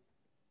season?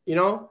 You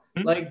know,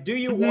 do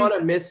you want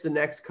to miss the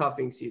next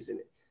cuffing season?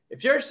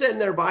 If you're sitting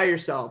there by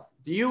yourself,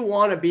 do you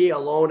want to be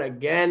alone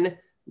again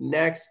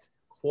next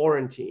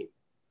quarantine?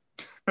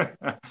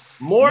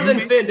 More than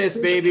fitness,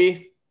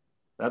 baby.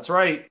 That's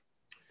right.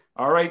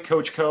 All right,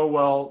 Coach Co.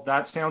 Well,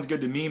 that sounds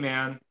good to me,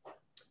 man.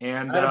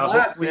 And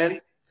hopefully, man.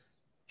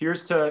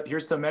 Here's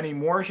to many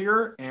more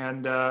here.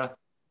 And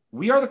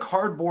we are the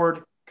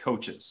Cardboard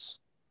Coaches.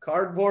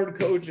 Cardboard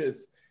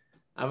Coaches.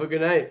 Have a good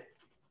night.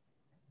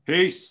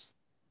 Peace.